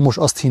hajlamos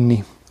azt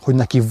hinni, hogy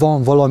neki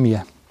van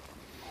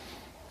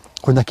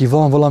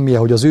valamije,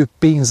 hogy az ő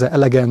pénze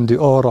elegendő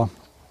arra,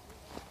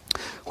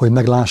 hogy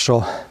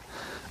meglássa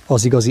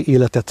az igazi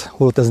életet,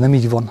 holott ez nem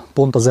így van,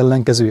 pont az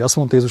ellenkezője. Azt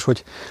mondta Jézus,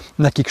 hogy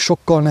nekik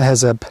sokkal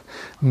nehezebb,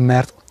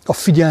 mert a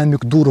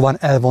figyelmük durván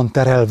el van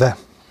terelve.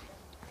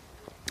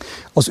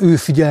 Az ő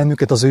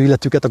figyelmüket, az ő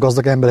életüket, a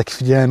gazdag emberek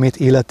figyelmét,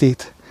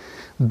 életét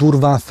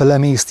durván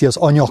felemészti az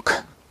anyag.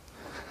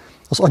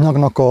 Az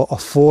anyagnak a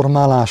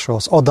formálása,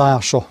 az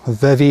adása, a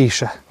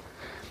vevése.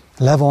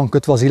 Le van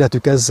kötve az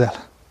életük ezzel.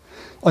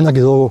 Anyagi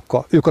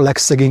dolgokkal. Ők a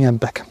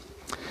legszegényebbek.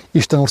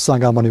 Isten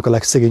országában ők a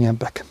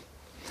legszegényebbek.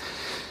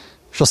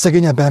 És a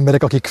szegényebb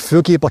emberek,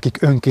 akik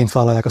önként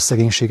vállalják a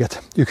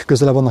szegénységet, ők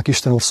közele vannak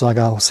Isten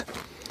országához.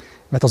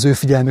 Mert az ő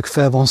figyelmük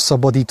fel van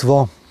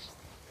szabadítva,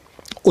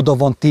 oda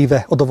van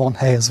téve, oda van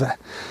helyezve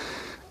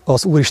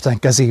az Úristen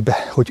kezébe,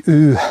 hogy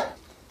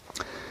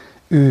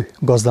ő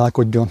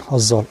gazdálkodjon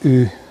azzal,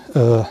 ő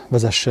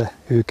vezesse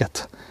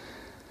őket.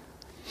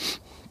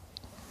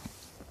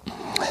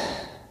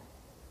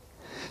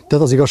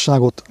 Tehát az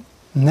igazságot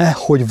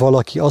nehogy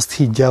valaki azt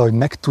higgye, hogy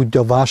meg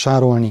tudja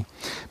vásárolni.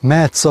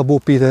 Mehet Szabó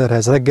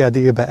Péterhez reggel,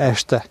 délbe,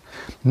 este.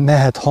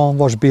 Mehet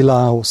Hanvas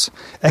Bélához,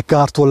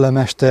 Eckhart Tolle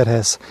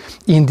mesterhez,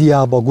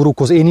 Indiába,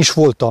 gurukhoz. Én is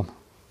voltam.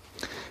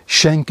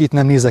 Senkit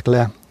nem nézek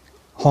le.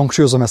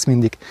 Hangsúlyozom ezt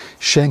mindig.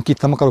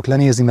 Senkit nem akarok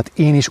lenézni, mert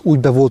én is úgy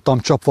be voltam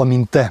csapva,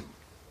 mint te.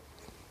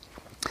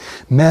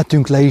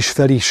 Mehetünk le is,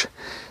 fel is.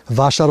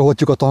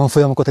 Vásárolhatjuk a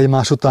tanfolyamokat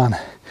egymás után.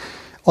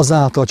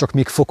 Azáltal csak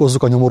még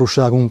fokozzuk a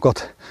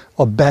nyomorúságunkat,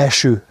 a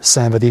belső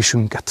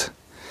szenvedésünket.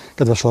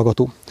 Kedves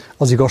hallgató,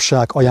 az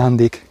igazság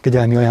ajándék,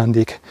 kegyelmi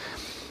ajándék.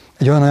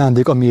 Egy olyan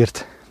ajándék,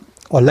 amiért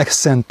a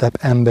legszentebb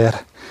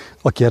ember,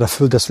 aki erre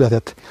földre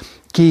született,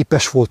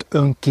 képes volt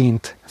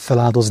önként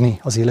feláldozni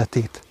az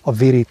életét, a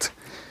vérét.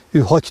 Ő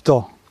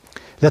hagyta,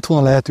 lett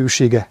volna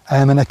lehetősége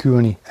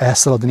elmenekülni,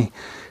 elszaladni,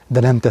 de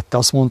nem tette.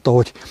 Azt mondta,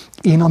 hogy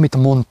én, amit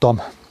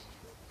mondtam,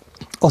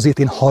 azért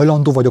én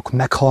hajlandó vagyok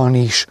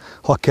meghalni is,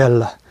 ha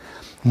kell.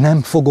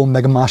 Nem fogom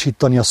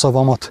megmásítani a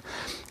szavamat,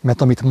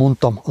 mert amit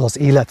mondtam, az az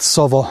élet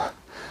szava,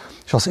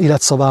 és az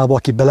élet szavába,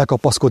 aki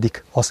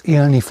belekapaszkodik, az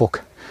élni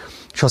fog.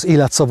 És az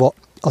élet szava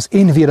az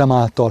én vérem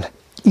által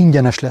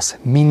ingyenes lesz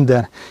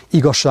minden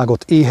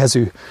igazságot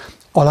éhező,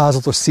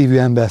 alázatos szívű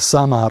ember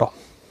számára.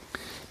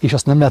 És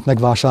azt nem lehet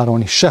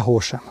megvásárolni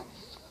sehol sem.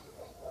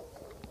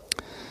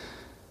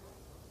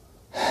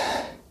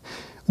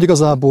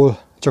 Igazából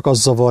csak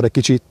az zavar egy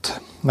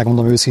kicsit,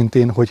 megmondom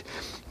őszintén, hogy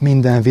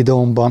minden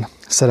videómban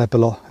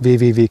szerepel a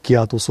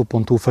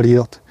www.kiáltószó.hu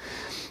felirat.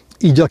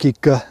 Így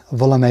akik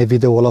valamely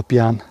videó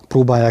alapján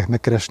próbálják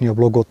megkeresni a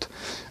blogot,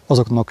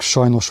 azoknak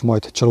sajnos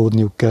majd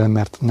csalódniuk kell,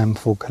 mert nem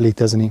fog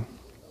létezni.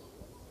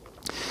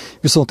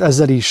 Viszont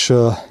ezzel is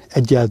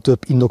egyel több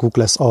indokuk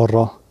lesz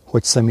arra,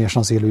 hogy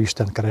személyesen az élő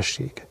Istent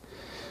keressék.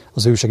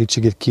 Az ő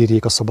segítségét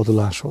kérjék a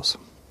szabaduláshoz.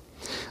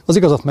 Az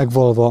igazat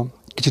megvalva,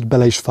 kicsit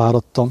bele is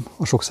fáradtam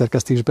a sok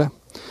szerkesztésbe,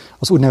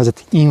 az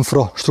úgynevezett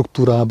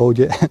infrastruktúrába,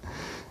 ugye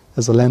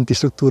ez a lenti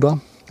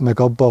struktúra, meg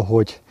abba,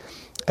 hogy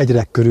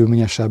egyre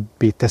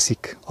körülményesebbé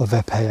teszik a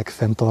webhelyek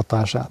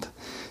fenntartását.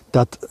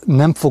 Tehát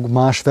nem fog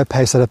más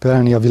webhely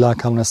szerepelni a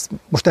világhálón, ezt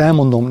most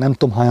elmondom, nem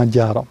tudom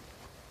hányadjára,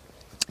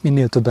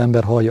 minél több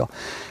ember hallja.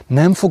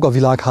 Nem fog a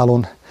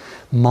világhálón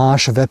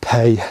más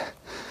webhely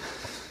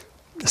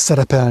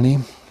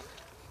szerepelni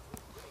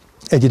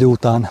egy idő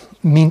után,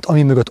 mint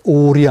ami mögött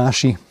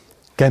óriási,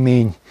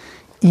 kemény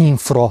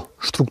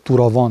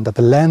infrastruktúra van,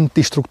 tehát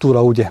lenti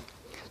struktúra, ugye,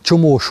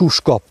 csomó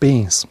suska,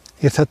 pénz,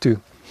 érthető?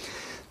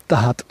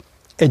 Tehát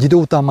egy idő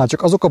után már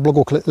csak azok a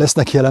blogok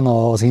lesznek jelen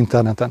az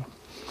interneten,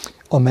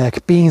 amelyek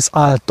pénz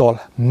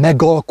által,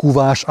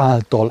 megalkuvás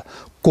által,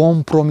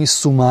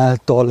 kompromisszum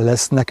által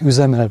lesznek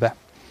üzemelve.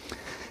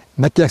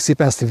 Meg kell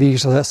szépen ezt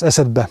végig az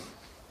eszedbe,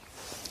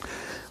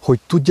 hogy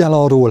tudjál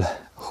arról,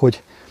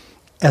 hogy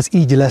ez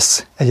így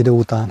lesz egy idő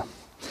után.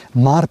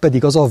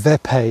 Márpedig az a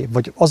webhely,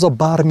 vagy az a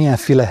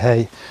bármilyenféle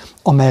hely,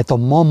 amelyet a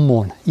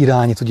mammon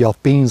irányít, ugye a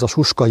pénz, a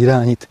suska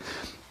irányít,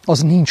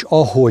 az nincs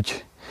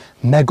ahogy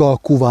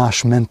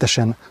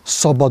megalkuvásmentesen,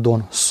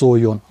 szabadon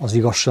szóljon az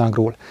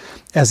igazságról.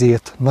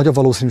 Ezért nagy a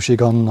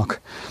valószínűség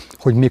annak,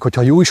 hogy még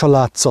hogyha jó is a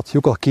látszat,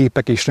 jók a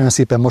képek, és nagyon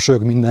szépen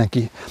mosolyog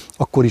mindenki,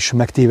 akkor is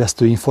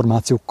megtévesztő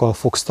információkkal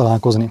fogsz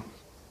találkozni.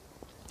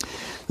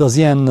 De az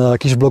ilyen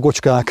kis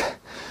blogocskák,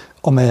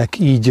 amelyek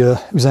így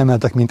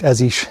üzemeltek, mint ez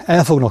is,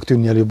 el fognak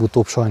tűnni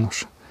előbb-utóbb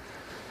sajnos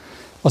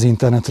az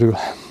internetről.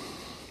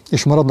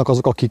 És maradnak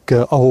azok,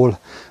 ahol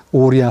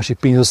óriási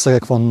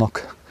pénzösszegek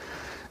vannak,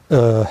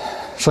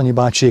 Sanyi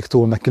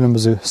bácséktól, meg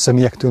különböző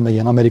személyektől, meg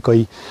ilyen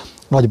amerikai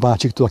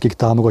nagybácsiktól, akik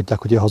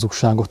támogatják ugye a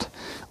hazugságot,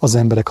 az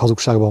emberek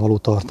hazugságban való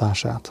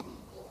tartását.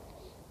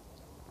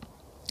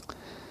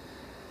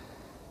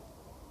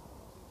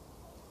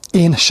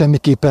 Én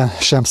semmiképpen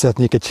sem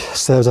szeretnék egy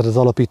szervezetet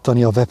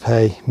alapítani a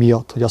webhely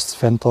miatt, hogy azt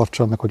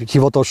fenntartsam, meg hogy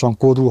hivatalosan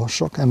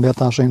kódolhassak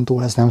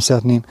embertársaimtól, ezt nem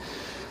szeretném.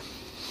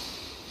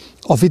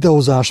 A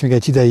videózás még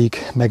egy ideig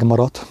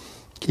megmaradt,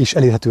 és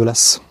elérhető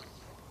lesz.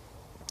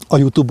 A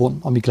YouTube-on,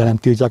 amíg le nem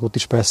tiltják, ott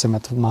is persze,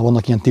 mert már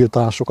vannak ilyen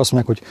tiltások, azt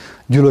mondják, hogy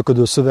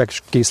gyűlölködő szöveg,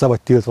 és kész le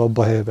vagy tiltva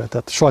abba a helybe.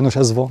 Tehát sajnos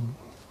ez van.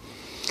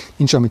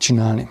 Nincs amit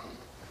csinálni.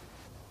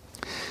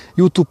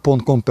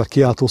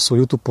 youtube.com/kiáltószó,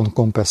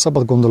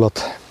 youtube.com/szabadgondolat,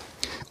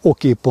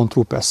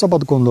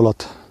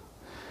 ok.ru/szabadgondolat,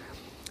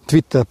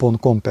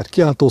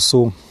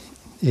 twitter.com/kiáltószó,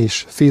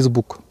 és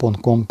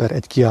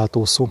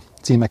facebook.com/kiáltószó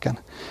címeken.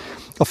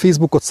 A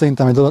Facebookot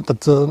szerintem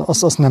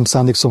azt nem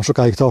szándékszom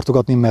sokáig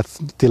tartogatni, mert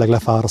tényleg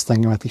lefáraszt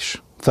engemet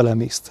is,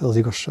 felemészt, ez az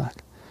igazság.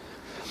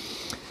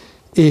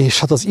 És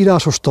hát az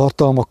írásos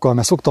tartalmakkal,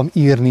 mert szoktam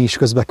írni is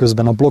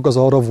közben, a blog az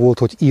arra volt,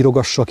 hogy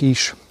írogassak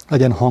is,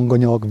 legyen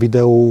hanganyag,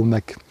 videó,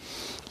 meg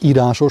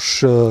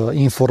írásos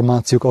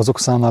információk azok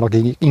számára,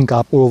 akik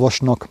inkább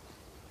olvasnak.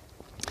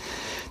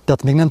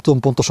 Tehát még nem tudom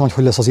pontosan,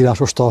 hogy lesz az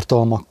írásos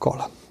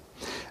tartalmakkal.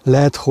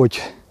 Lehet, hogy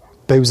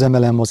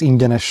beüzemelem az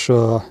ingyenes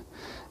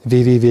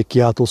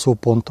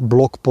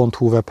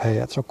www.kiáltószó.blog.hu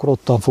webhelyet, és akkor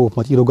ottan fogok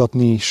majd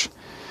írogatni is,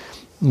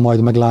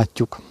 majd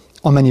meglátjuk.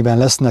 Amennyiben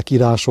lesznek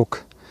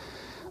írások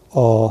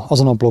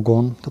azon a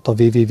blogon, tehát a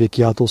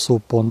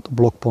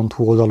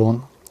www.kiáltószó.blog.hu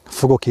oldalon,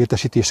 fogok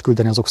értesítést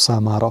küldeni azok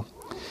számára,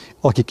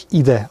 akik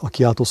ide a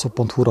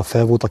kiáltószó.hu-ra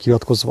fel voltak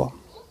iratkozva.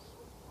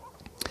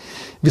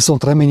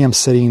 Viszont reményem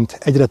szerint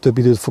egyre több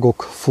időt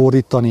fogok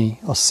fordítani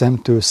a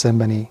szemtől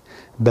szembeni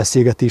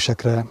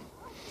beszélgetésekre,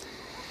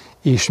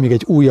 és még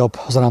egy újabb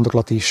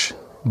zarándoklat is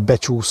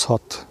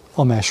becsúszhat,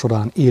 amely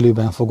során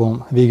élőben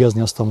fogom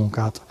végezni azt a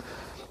munkát,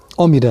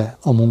 amire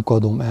a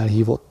munkaadóm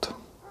elhívott.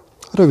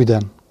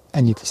 Röviden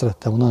ennyit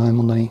szerettem volna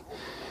elmondani,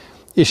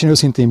 és én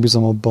őszintén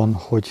bízom abban,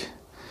 hogy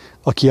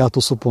a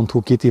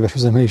kiáltószó.hu 2 éves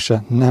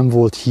üzemelése nem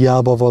volt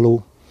hiába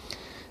való,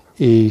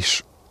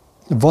 és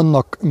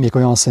vannak még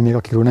olyan személyek,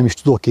 akikről nem is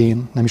tudok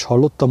én, nem is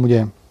hallottam,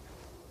 ugye,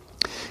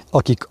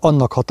 akik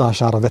annak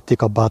hatására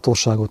vették a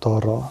bátorságot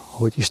arra,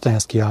 hogy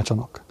Istenhez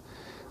kiáltsanak.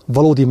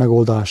 Valódi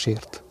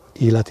megoldásért,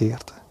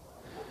 életért.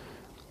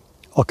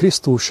 A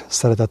Krisztus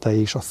szeretete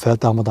és a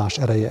feltámadás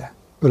ereje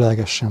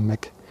ölelgessen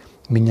meg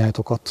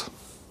mindnyájatokat.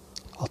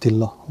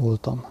 Attila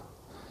voltam.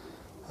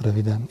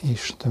 Röviden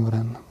és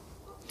tömören.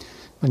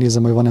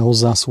 Megnézem, hogy van-e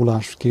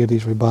hozzászólás,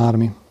 kérdés, vagy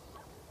bármi.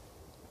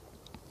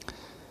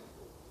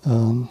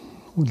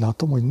 Úgy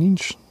látom, hogy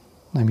nincs,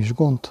 nem is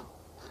gond.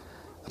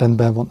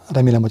 Rendben van,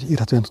 remélem, hogy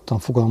érthetően tudtam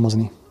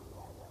fogalmazni.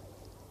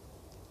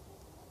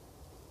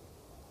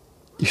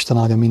 Isten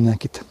áldja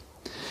mindenkit.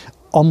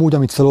 Amúgy,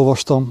 amit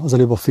felolvastam az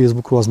előbb a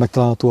Facebookról, az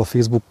megtalálható a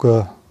Facebook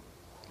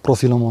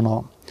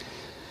profilomon,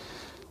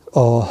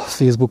 a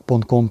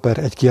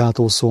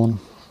facebook.com/kiáltószón.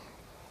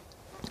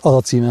 Az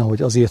a címe,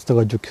 hogy azért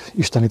tagadjuk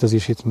Isten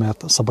létezését,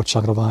 mert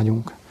szabadságra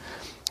vágyunk.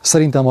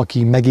 Szerintem,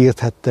 aki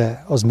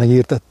megérthette, az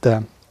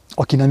megértette.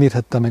 Aki nem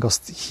érthette meg,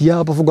 azt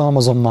hiába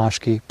fogalmazom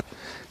másképp.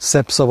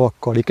 Szebb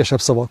szavakkal,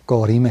 ékesebb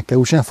szavakkal, rímekkel,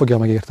 úgy sem fogja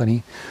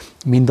megérteni,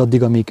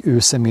 mindaddig, amíg ő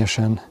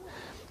személyesen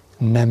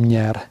nem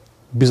nyer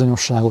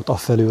bizonyosságot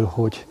afelől,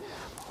 hogy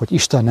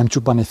Isten nem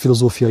csupán egy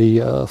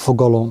filozófiai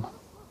fogalom,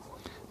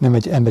 nem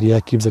egy emberi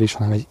elképzelés,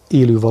 hanem egy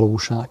élő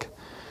valóság,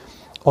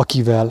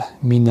 akivel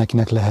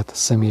mindenkinek lehet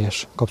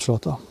személyes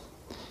kapcsolata.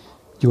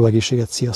 Jó egészséget, sziasztok!